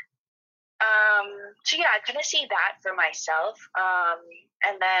 So yeah, I kind of see that for myself.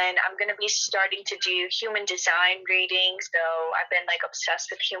 And then I'm gonna be starting to do human design readings. So I've been like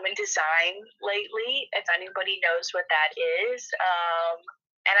obsessed with human design lately. If anybody knows what that is,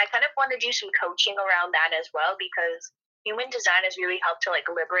 and I kind of want to do some coaching around that as well because human design has really helped to like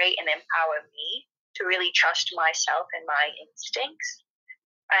liberate and empower me to really trust myself and my instincts.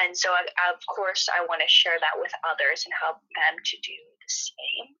 And so, of course, I want to share that with others and help them to do the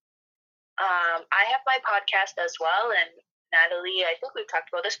same. I have my podcast as well, and Natalie, I think we've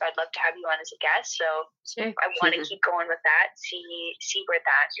talked about this, but I'd love to have you on as a guest. So Sure. I want to keep going with that, see where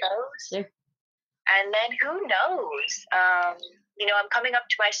that goes, Sure. and then who knows? I'm coming up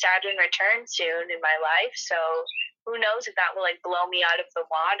to my Saturn return soon in my life, so who knows if that will like blow me out of the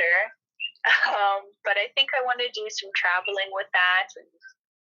water. But I think I want to do some traveling with that,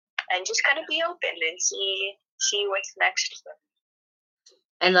 and just kind of be open and see what's next.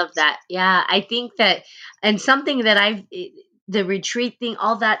 I love that. Yeah, I think that, and something that the retreat thing,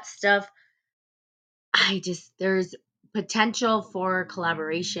 all that stuff, there's potential for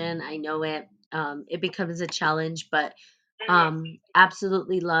collaboration. I know it. It becomes a challenge, but Mm-hmm.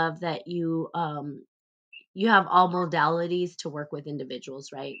 absolutely love that you have all modalities to work with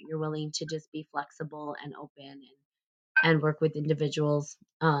individuals, right? You're willing to just be flexible and open and work with individuals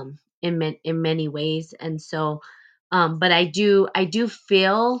in many ways. And so, but I do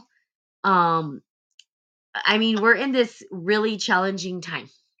feel, um, I mean, we're in this really challenging time.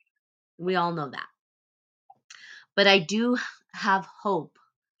 We all know that, but I do have hope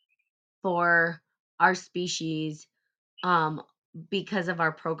for our species, because of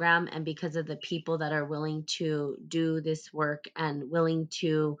our program and because of the people that are willing to do this work and willing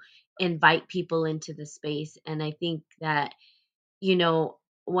to invite people into the space. And I think that,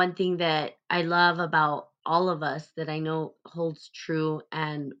 one thing that I love about all of us that I know holds true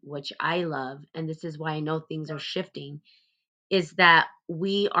and which I love, and this is why I know things are shifting, is that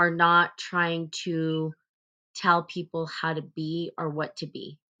we are not trying to tell people how to be or what to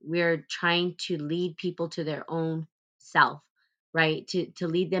be. We're trying to lead people to their own self, right? To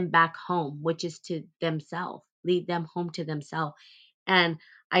lead them back home, which is to themselves. Lead them home to themselves. And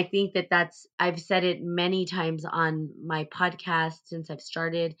I think that I've said it many times on my podcast since I've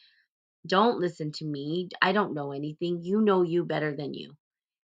started. Don't listen to me. I don't know anything. You know you better than you.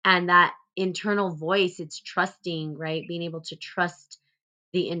 And that internal voice, it's trusting, right? Being able to trust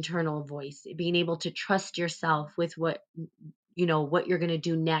the internal voice, being able to trust yourself with what you're going to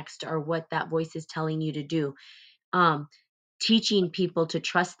do next or what that voice is telling you to do. um Teaching people to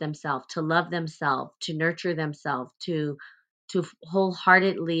trust themselves, to love themselves, to nurture themselves, to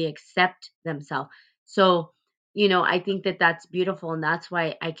wholeheartedly accept themselves. So, I think that that's beautiful, and that's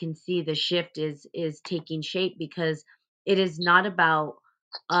why I can see the shift is taking shape, because it is not about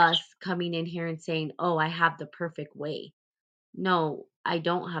us coming in here and saying, "Oh, I have the perfect way." No, I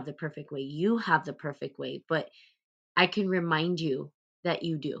don't have the perfect way. You have the perfect way, but I can remind you that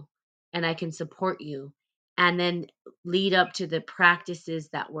you do, and I can support you, and then lead up to the practices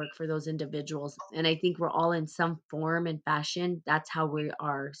that work for those individuals. And I think we're all in some form and fashion. That's how we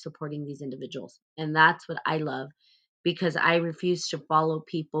are supporting these individuals. And that's what I love, because I refuse to follow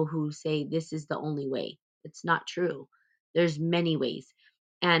people who say this is the only way. It's not true. There's many ways.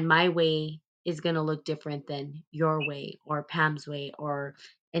 And my way is going to look different than your way or Pam's way or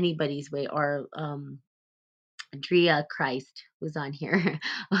anybody's way or Drea Christ who's on here.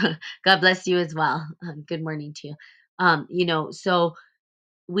 God bless you as well. Good morning to you. So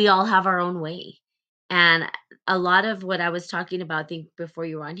we all have our own way. And a lot of what I was talking about, I think before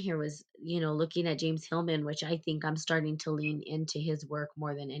you were on here, was, looking at James Hillman, which I think I'm starting to lean into his work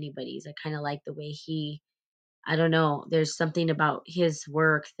more than anybody's. I kind of like the way I don't know, there's something about his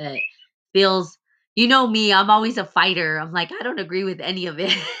work that feels, me, I'm always a fighter. I'm like, I don't agree with any of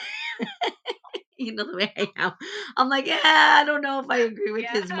it. The way I am. I'm like, yeah, I don't know if I agree with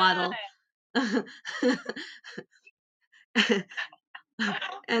his model. Yeah.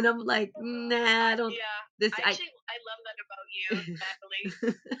 And I'm like, nah, I don't. Yeah, This I love that about you, Natalie.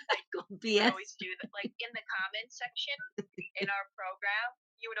 I Like go you would BS. always do that, like in the comments section in our program.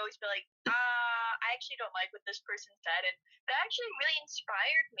 You would always be like, I actually don't like what this person said, and that actually really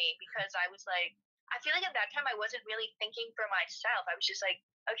inspired me because I was like, I feel like at that time I wasn't really thinking for myself. I was just like,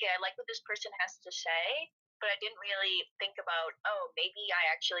 okay, I like what this person has to say, but I didn't really think about, oh, maybe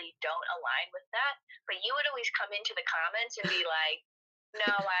I actually don't align with that. But you would always come into the comments and be like, no,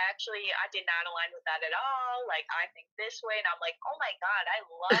 I did not align with that at all. Like, I think this way. And I'm like, oh my God, I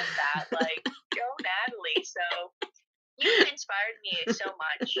love that. Like, go Natalie. So you've inspired me so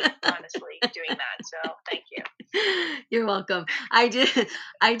much, honestly, doing that. So thank you. You're welcome. I've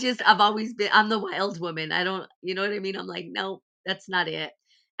always been, I'm the wild woman. I don't, you know what I mean? I'm like, no, that's not it.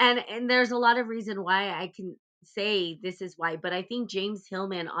 And there's a lot of reason why I can say this is why, but I think James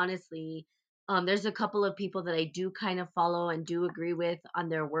Hillman, honestly, there's a couple of people that I do kind of follow and do agree with on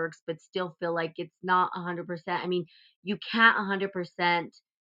their works, but still feel like it's not 100%. I mean, you can't 100%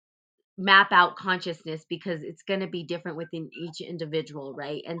 map out consciousness because it's going to be different within each individual,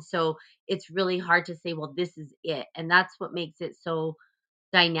 right? And so it's really hard to say, well, this is it. And that's what makes it so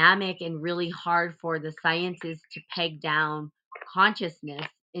dynamic and really hard for the sciences to peg down consciousness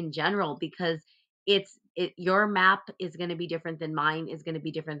in general, because your map is going to be different than mine, is going to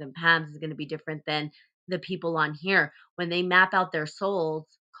be different than Pam's, is going to be different than the people on here. When they map out their soul's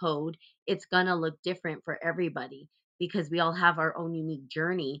code, it's going to look different for everybody, because we all have our own unique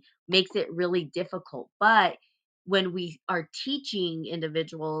journey. Makes it really difficult. But when we are teaching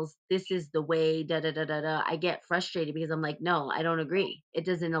individuals, this is the way, da da da da da, I get frustrated because I'm like, no, I don't agree. It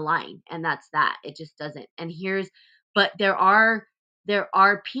doesn't align. And that's that. It just doesn't. And but there are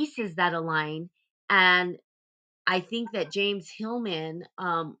pieces that align. And I think that James Hillman,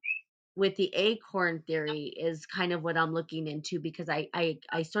 with the acorn theory, is kind of what I'm looking into, because I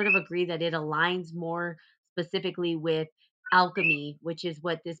sort of agree that it aligns more specifically with alchemy, which is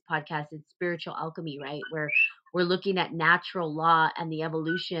what this podcast is, spiritual alchemy, right? Where we're looking at natural law and the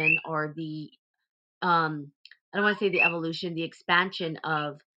evolution, or the I don't want to say the evolution, the expansion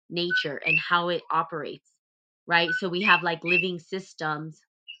of nature and how it operates, right? So we have like living systems,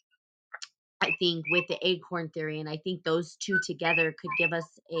 I think, with the acorn theory, and I think those two together could give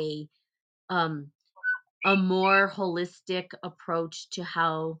us a a more holistic approach to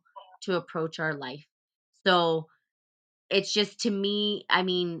how to approach our life. So it's just, to me, I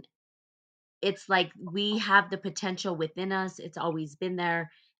mean, it's like we have the potential within us. It's always been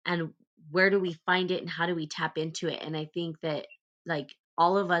there. And where do we find it and how do we tap into it? And I think that, like,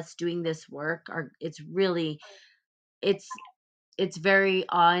 all of us doing this work are, it's really, it's it's very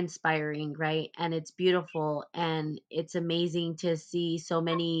awe-inspiring, right? And it's beautiful, and it's amazing to see so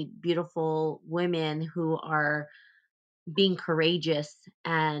many beautiful women who are being courageous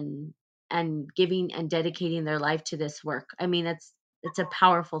and giving and dedicating their life to this work. I mean, it's a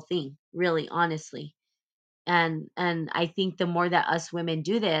powerful thing, really, honestly. And I think the more that us women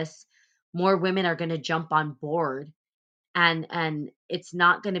do this, more women are going to jump on board, and it's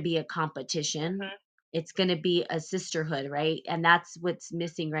not going to be a competition. Mhm. It's going to be a sisterhood, right? And that's what's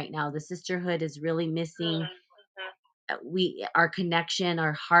missing right now. The sisterhood is really missing. Mhm. Mhm. We, our connection,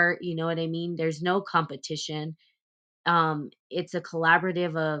 our heart, you know what I mean? There's no competition. It's a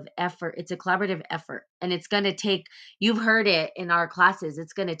collaborative of effort. It's a collaborative effort, and it's going to take, you've heard it in our classes,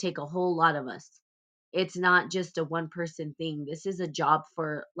 it's going to take a whole lot of us. It's not just a one person thing. This is a job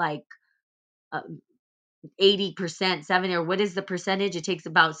for like, uh, 80%, 70, or what is the percentage? It takes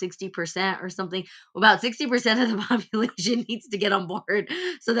about 60% or something. About 60% of the population needs to get on board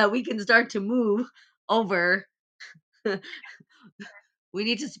so that we can start to move over. We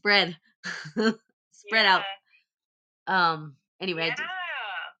need to spread spread out. Yeah. Anyway, Yeah.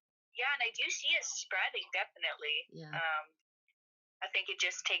 Yeah, and I do see it spreading definitely. yeah. I think it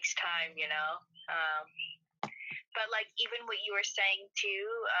just takes time, you know. Um, but like even what you were saying too,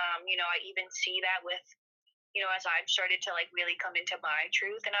 I even see that with as I've started to like really come into my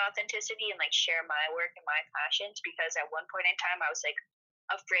truth and authenticity and like share my work and my passions, because at one point in time I was like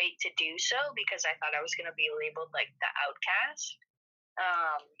afraid to do so because I thought I was going to be labeled like the outcast.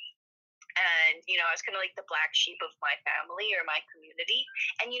 Um, and I was kind of like the black sheep of my family or my community.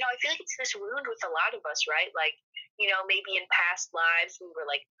 And I feel like it's this wound with a lot of us, right? Like maybe in past lives we were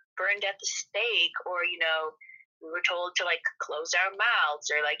like burned at the stake, or we were told to like close our mouths,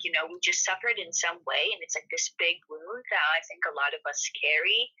 or like we just suffered in some way, and it's like this big wound that I think a lot of us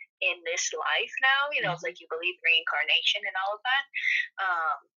carry in this life now. It's Mhm. like you believe reincarnation and all of that,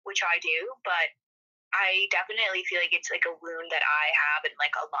 which I do, but I definitely feel like it's like a wound that I have and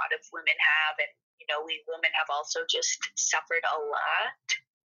like a lot of women have, and we women have also just suffered a lot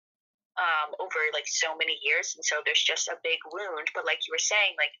over like so many years, and so there's just a big wound. But like you were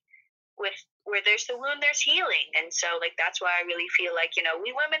saying, like with where there's the wound, there's healing, and so like that's why I really feel like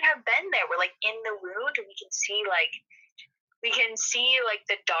we women have been there. We're like in the wound, and we can see like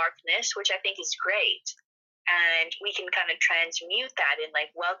the darkness, which I think is great, and we can kind of transmute that and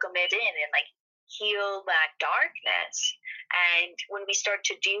like welcome it in and like heal that darkness. And when we start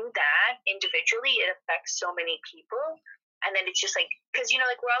to do that individually, it affects so many people. And then it's just like, because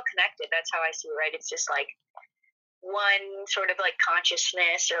like we're all connected. That's how I see it, right? It's just like one sort of like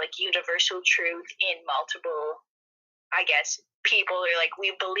consciousness or like universal truth in multiple, I guess, people, or like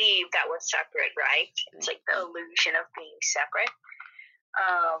we believe that we're separate, right? It's like the illusion of being separate.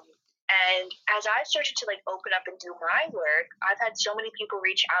 Um, and as I started to like open up and do my work, I've had so many people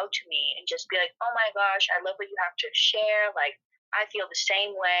reach out to me and just be like, "Oh my gosh, I love what you have to share. Like, I feel the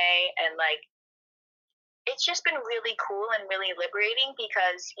same way." And like, it's just been really cool and really liberating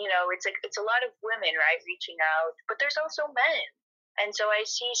because it's like it's a lot of women, right, reaching out, but there's also men, and so I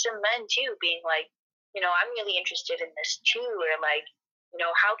see some men too being like, I'm really interested in this too, or like,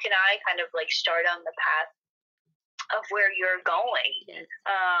 how can I kind of like start on the path of where you're going. Yes.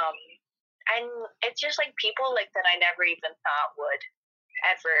 And it's just like people like that I never even thought would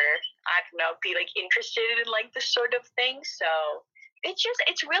ever, I don't know, be like interested in like this sort of thing. So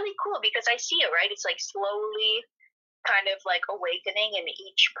it's really cool because I see it, right? It's like slowly kind of like awakening in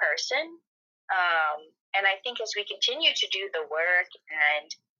each person. And I think as we continue to do the work and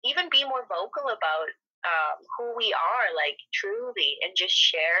even be more vocal about who we are, like truly, and just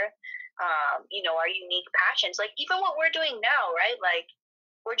share, our unique passions, like even what we're doing now, right? Like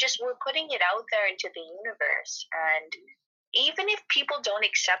we're putting it out there into the universe, and even if people don't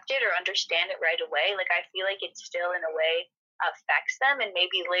accept it or understand it right away, like I feel like it still in a way affects them, and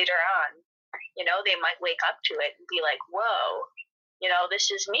maybe later on they might wake up to it and be like, whoa, this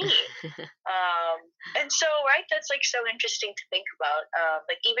is me. And so, right, that's like so interesting to think about.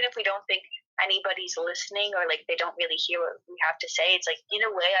 Like, even if we don't think anybody's listening, or like they don't really hear what we have to say, it's like, in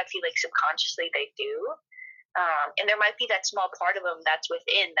a way, I feel like subconsciously they do. And there might be that small part of them that's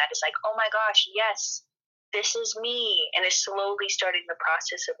within that is like, oh my gosh, yes, this is me. And is slowly starting the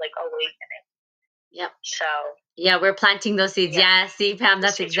process of like awakening. Yep. So, Yeah, we're planting those seeds. yeah, Yeah, see, Pam,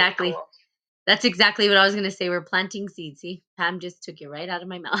 that's it's really exactly, cool. That's exactly what I was gonna say, we're planting seeds, see? Pam just took it right out of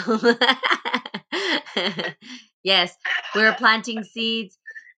my mouth. Yes, we're planting seeds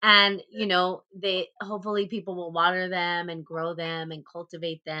and, they hopefully people will water them and grow them and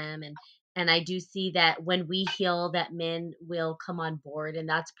cultivate them, and I do see that when we heal that men will come on board, and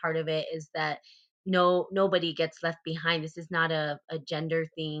that's part of it is that nobody gets left behind. This is not a gender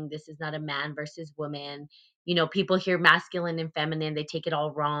thing. This is not a man versus woman. People hear masculine and feminine, they take it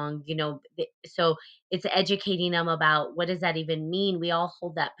all wrong, so it's educating them about what does that even mean. We all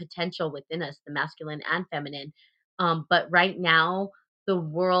hold that potential within us, the masculine and feminine. But right now, the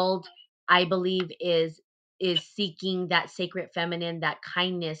world, I believe, is seeking that sacred feminine, that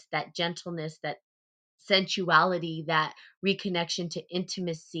kindness, that gentleness, that sensuality, that reconnection to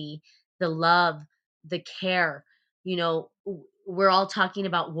intimacy, the love, the care. We're all talking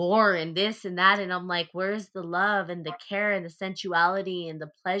about war and this and that, and I'm like, where's the love and the care and the sensuality and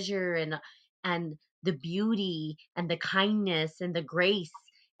the pleasure and the beauty and the kindness and the grace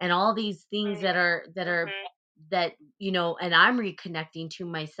and all these things that are Mhm. that and I'm reconnecting to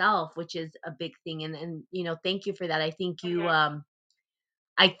myself, which is a big thing. And thank you for that. Mhm.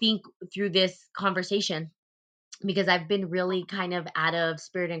 I think through this conversation, because I've been really kind of out of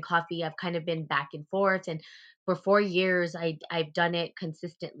Spirit and Coffee. I've kind of been back and forth, and for 4 years I've done it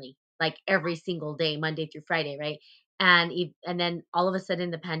consistently, like every single day, Monday through Friday, right? And then all of a sudden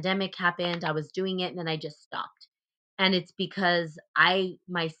the pandemic happened. I was doing it and then I just stopped. And it's because I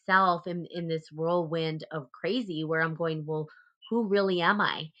myself am in this whirlwind of crazy where I'm going, well, who really am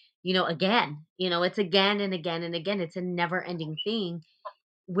I? Again, it's again and again and again. It's a never ending thing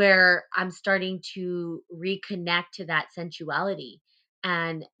where I'm starting to reconnect to that sensuality,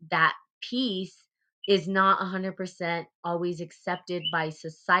 and that peace is not 100% always accepted by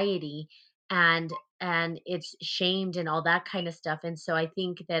society, and it's shamed and all that kind of stuff. And so I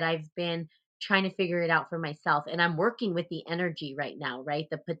think that I've been trying to figure it out for myself, and I'm working with the energy right now, right?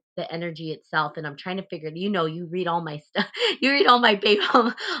 The energy itself, and I'm trying to figure it. You read all my stuff. You read all my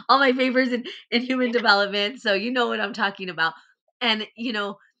papers in human development, so you know what I'm talking about. And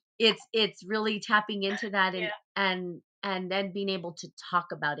it's really tapping into that, and Yeah. then being able to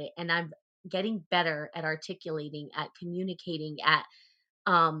talk about it, and I'm getting better at articulating, at communicating, at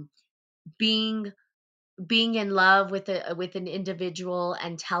um being being in love with an individual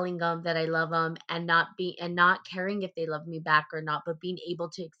and telling them that I love them, and not caring if they love me back or not, but being able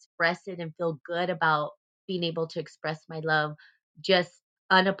to express it and feel good about being able to express my love just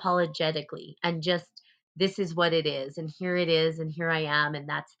unapologetically, and just this is what it is, and here it is, and here I am, and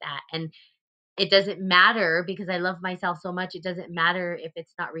that's that. And it doesn't matter because I love myself so much. It doesn't matter if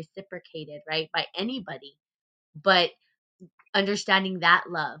it's not reciprocated, right, by anybody. But understanding that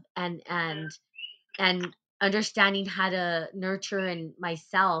love, and understanding how to nurture in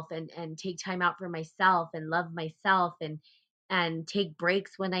myself, and take time out for myself and love myself, and take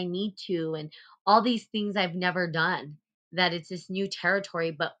breaks when I need to, and all these things I've never done, that it's this new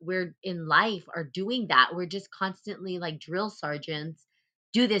territory, but we're in life are doing that. We're just constantly like drill sergeants.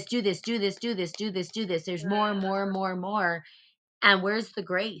 Do this, do this, do this, do this, do this, do this. There's more and Mhm. more and more and more. And where's the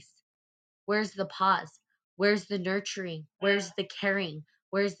grace? Where's the pause? Where's the nurturing? Where's Mhm. the caring?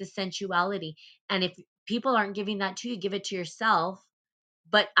 Where's the sensuality? And if people aren't giving that to you, give it to yourself.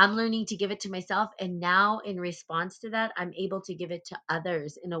 But I'm learning to give it to myself. And now, in response to that, I'm able to give it to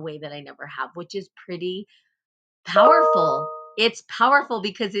others in a way that I never have, which is pretty powerful. It's powerful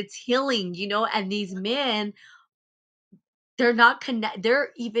because it's healing, and these men, they're not connect,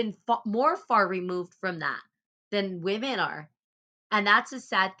 they're even more far removed from that than women are. And that's a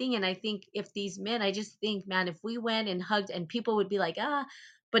sad thing, and I think if these men, I just think, man, if we went and hugged, and people would be like, "Ah,"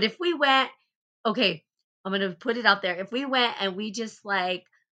 but if we went, okay, I'm gonna put it out there. If we went and we just, like,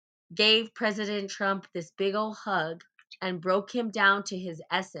 gave President Trump this big old hug and broke him down to his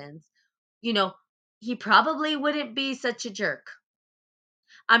essence, you know, he probably wouldn't be such a jerk.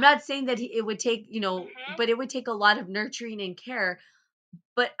 I'm not saying that it would take, Mhm. but it would take a lot of nurturing and care,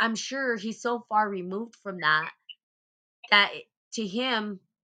 but I'm sure he's so far removed from that, that to him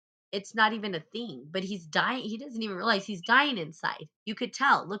it's not even a thing, but he's dying. He doesn't even realize he's dying inside. You could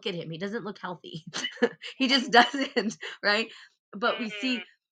tell. Look at him. He doesn't look healthy. He just doesn't, right? But Mhm.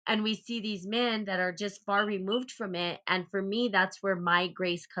 we see these men that are just far removed from it. And for me, that's where my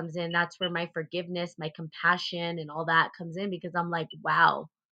grace comes in. That's where my forgiveness, my compassion, and all that comes in, because I'm like, wow,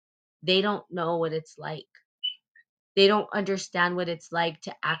 they don't know what it's like. They don't understand what it's like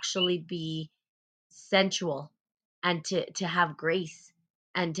to actually be sensual, and to have grace,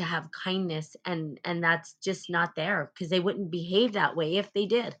 and to have kindness, and that's just not there, because they wouldn't behave that way if they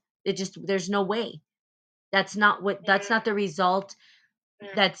did. There's no way. That's not Mhm. the result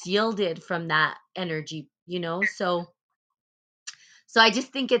Mm. that's yielded from that energy, so I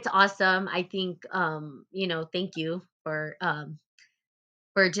just think it's awesome. I think thank you for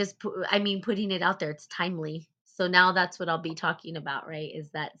just I mean putting it out there. It's timely. So now that's what I'll be talking about, right? Is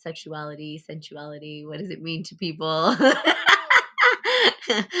that sexuality, sensuality, what does it mean to people? Mm.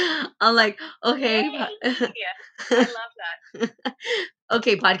 I'm like, okay, Yay! Yeah, I love that.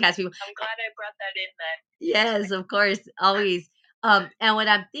 okay, podcast people. I'm glad I brought that in then. Yes, of course, always. And what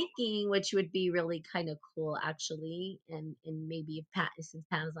I'm thinking, which would be really kind of cool, actually, and maybe if since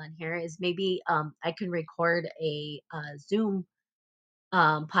Pat is on here, is maybe I can record a Zoom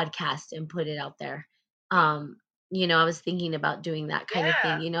podcast and put it out there. Um, I was thinking about doing that kind of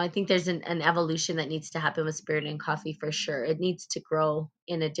thing. Yeah. I think there's an evolution that needs to happen with Spirit and Coffee for sure. It needs to grow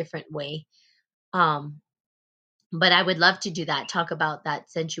in a different way. Um, but I would love to do that, talk about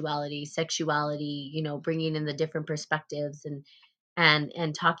that sensuality, sexuality, bringing in the different perspectives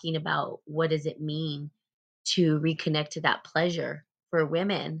and talking about what does it mean to reconnect to that pleasure for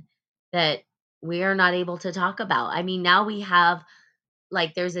women that we are not able to talk about. I mean, now we have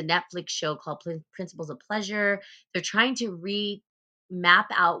like there's a Netflix show called Principles of Pleasure. They're trying to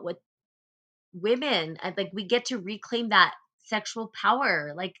map out what women like we get to reclaim that sexual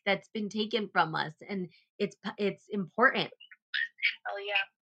power like that's been taken from us, and it's important Oh yeah.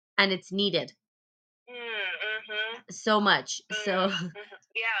 and it's needed Mm-hmm. so much. So Mm-hmm.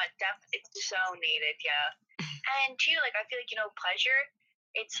 Yeah, it's so needed, yeah. And too, like I feel like, pleasure,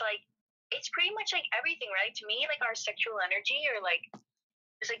 it's like it's pretty much like everything, right? To me, like our sexual energy or like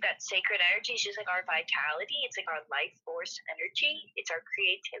it's like that sacred energy is just like our vitality. It's like our life force energy. It's our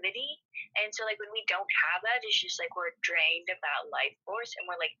creativity. And so like when we don't have that, it's just like we're drained of that life force and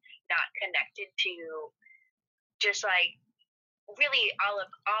we're like not connected to just like really all of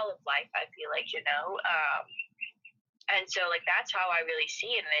life, I feel like, and so like that's how I really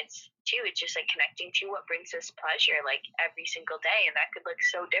see it. And it's just like connecting to what brings us pleasure like every single day. And that could look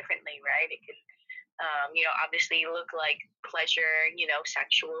so differently, right? It could obviously look like pleasure,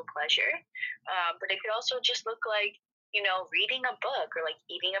 sexual pleasure. But it could also just look like, reading a book or like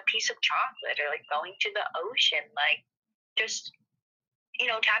eating a piece of chocolate or like going to the ocean, like just,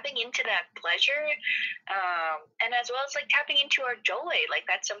 tapping into that pleasure. And as well as like tapping into our joy. Like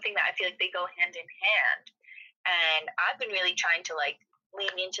that's something that I feel like they go hand in hand. And I've been really trying to like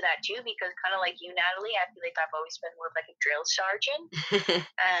lean into that too because kind of like you, Natalie, I feel like I've always been more of like a drill sergeant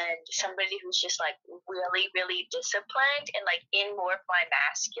and somebody who's just like really, really disciplined and like in more of my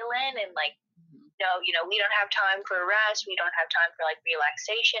masculine and like, no, we don't have time for rest. We don't have time for like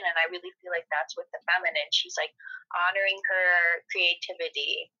relaxation. And I really feel like that's with the feminine. She's like honoring her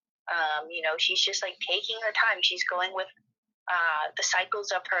creativity. She's just like taking her time. She's going with the cycles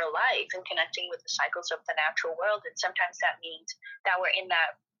of her life and connecting with the cycles of the natural world. And sometimes that means that we're in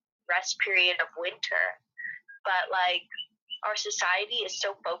that rest period of winter. But like our society is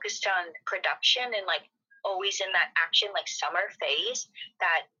so focused on production and like always in that action like summer phase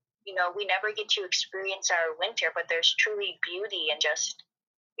that we never get to experience our winter. But there's truly beauty and just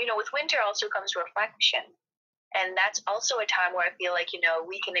with winter also comes reflection, and that's also a time where I feel like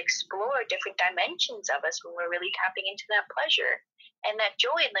we can explore different dimensions of us when we're really tapping into that pleasure and that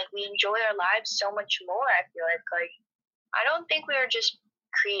joy, and like we enjoy our lives so much more. I feel like I don't think we were just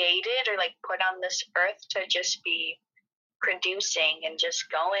created or like put on this earth to just be producing and just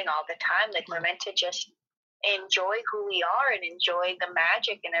going all the time. Like we're meant to just enjoy who we are and enjoy the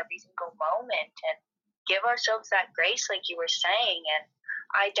magic in every single moment and give ourselves that grace, like you were saying. And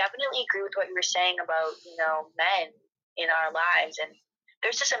I definitely agree with what you were saying about, men in our lives. And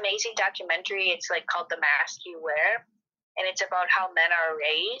there's this amazing documentary. It's like called The Mask You Wear. And it's about how men are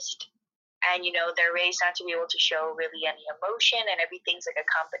raised. And, they're raised not to be able to show really any emotion and everything's like a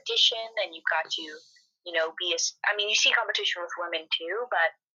competition. And you've got to, I mean, you see competition with women too,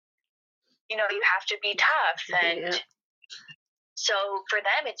 but, you have to be tough. And yeah. so for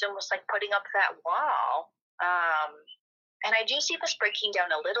them, it's almost like putting up that wall. And I do see this breaking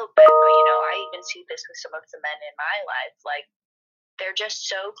down a little bit, but I even see this with some of the men in my life. Like they're just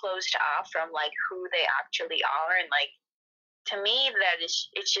so closed off from like who they actually are, and like to me,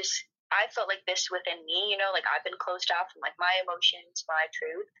 it's just I felt like this within me. Like I've been closed off from like my emotions, my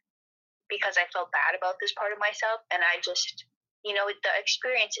truth, because I felt bad about this part of myself, and I just. The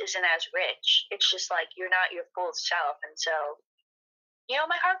experience isn't as rich. It's just like you're not your full self, and so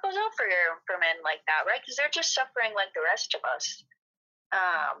my heart goes out for men like that, right? Because they're just suffering like the rest of us.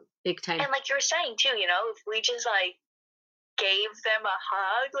 Big time. And like you were saying too, if we just like gave them a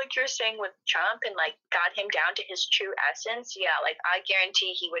hug, like you're saying with Trump, and like got him down to his true essence, yeah, like I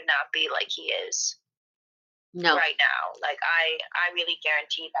guarantee he would not be like he is. No. right now. Like I really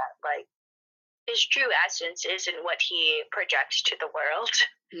guarantee that like his true essence isn't what he projects to the world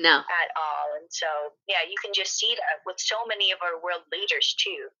No. at all. And so yeah, you can just see that with so many of our world leaders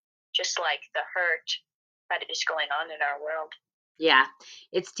too, just like the hurt that is going on in our world. Yeah,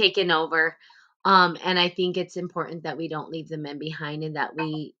 it's taken over. And I think it's important that we don't leave the men behind and that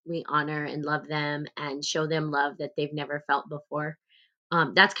we honor and love them and show them love that they've never felt before.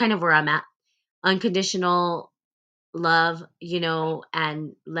 That's kind of where I'm at. Unconditional love,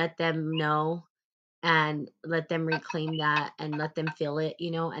 and let them know and let them reclaim that and let them feel it,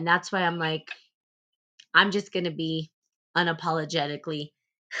 and that's why I'm like, I'm just going to be unapologetically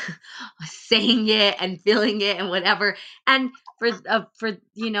saying it and feeling it and whatever. And for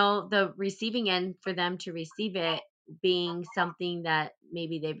the receiving end, for them to receive it being something that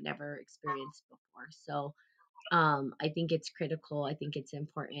maybe they've never experienced before. So I think it's critical. I think it's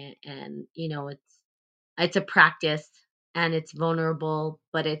important, and it's a practice, and it's vulnerable,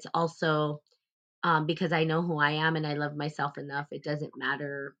 but it's also because I know who I am and I love myself enough. It doesn't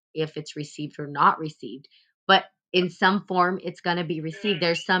matter if it's received or not received, but in some form, it's going to be received.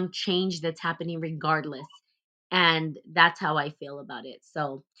 There's some change that's happening regardless. And that's how I feel about it.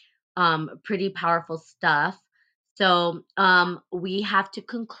 So, pretty powerful stuff. So, we have to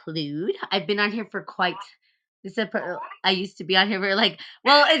conclude. I've been on here for quite. I used to be on here for like,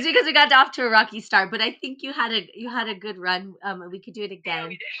 well, it's because we got off to a rocky start, but I think you had a good run. We could do it Yeah, we again.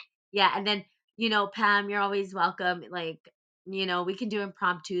 did. Yeah, and then, Pam, you're always welcome. Like, we can do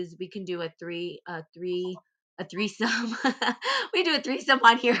impromptus. We can do a threesome. We do a threesome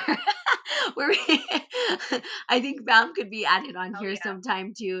on here. Where I think Pam could be added on Oh here yeah.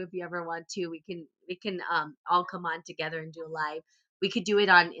 sometime too, if you ever want to. We can all come on together and do a live. We could do it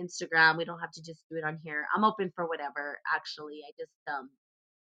on Instagram. We don't have to just do it on here. I'm open for whatever, actually.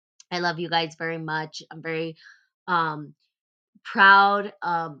 I love you guys very much. I'm very um proud,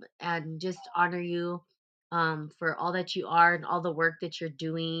 and just honor you for all that you are and all the work that you're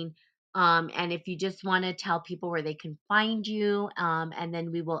doing. And if you just want to tell people where they can find you, and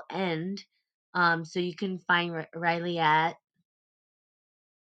then we will end. So you can find Riley at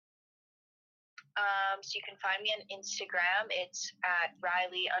So you can find me on Instagram. It's at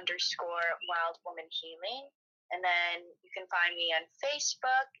Riley underscore Wild Woman Healing. And then you can find me on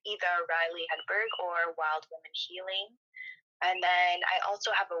Facebook, either Riley Hedberg or Wild Woman Healing. And then I also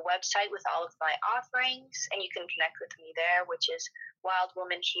have a website with all of my offerings, and you can connect with me there, which is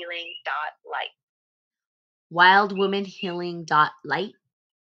wildwomanhealing.life. Life,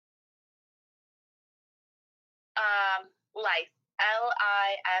 Life.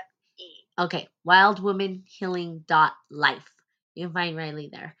 Okay, wildwomanhealing.life. You can find Riley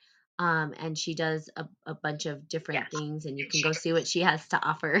there. And she does a bunch of different Yes. things, and you can go see what she has to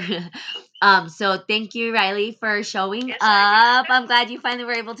offer. So thank you, Riley, for showing Yes, I up. do. I'm glad you finally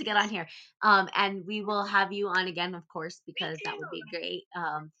were able to get on here. And we will have you on again, of course, Me because that too. would be great.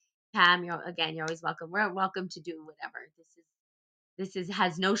 Pam, you're always welcome. We're welcome to do whatever. This is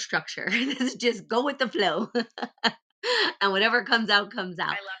has no structure. This is just go with the flow. And whatever comes out comes out.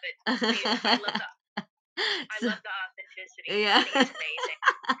 I love it. I love the I So, love the authenticity. I yeah. think it's amazing.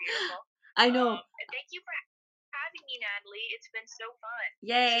 It's beautiful. I know. And thank you for having me, Natalie. It's been so fun.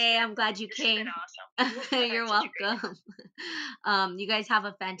 Yay, I'm glad you This has been came. awesome. I You're had such a great time. welcome. You guys have a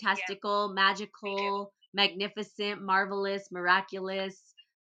Yeah, fantastical, me too. magical, magnificent, marvelous, miraculous,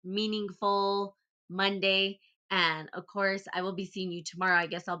 meaningful Monday. And of course, I will be seeing you tomorrow. I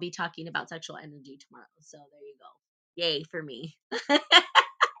guess I'll be talking about sexual energy tomorrow. So there you go. Yay for me.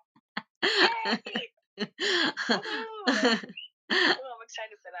 Yay! Woohoo! Oh, I'm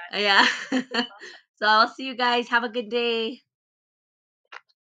excited for that. Yeah. Awesome. So I'll see you guys. Have a good day.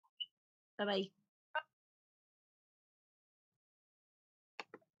 Bye bye.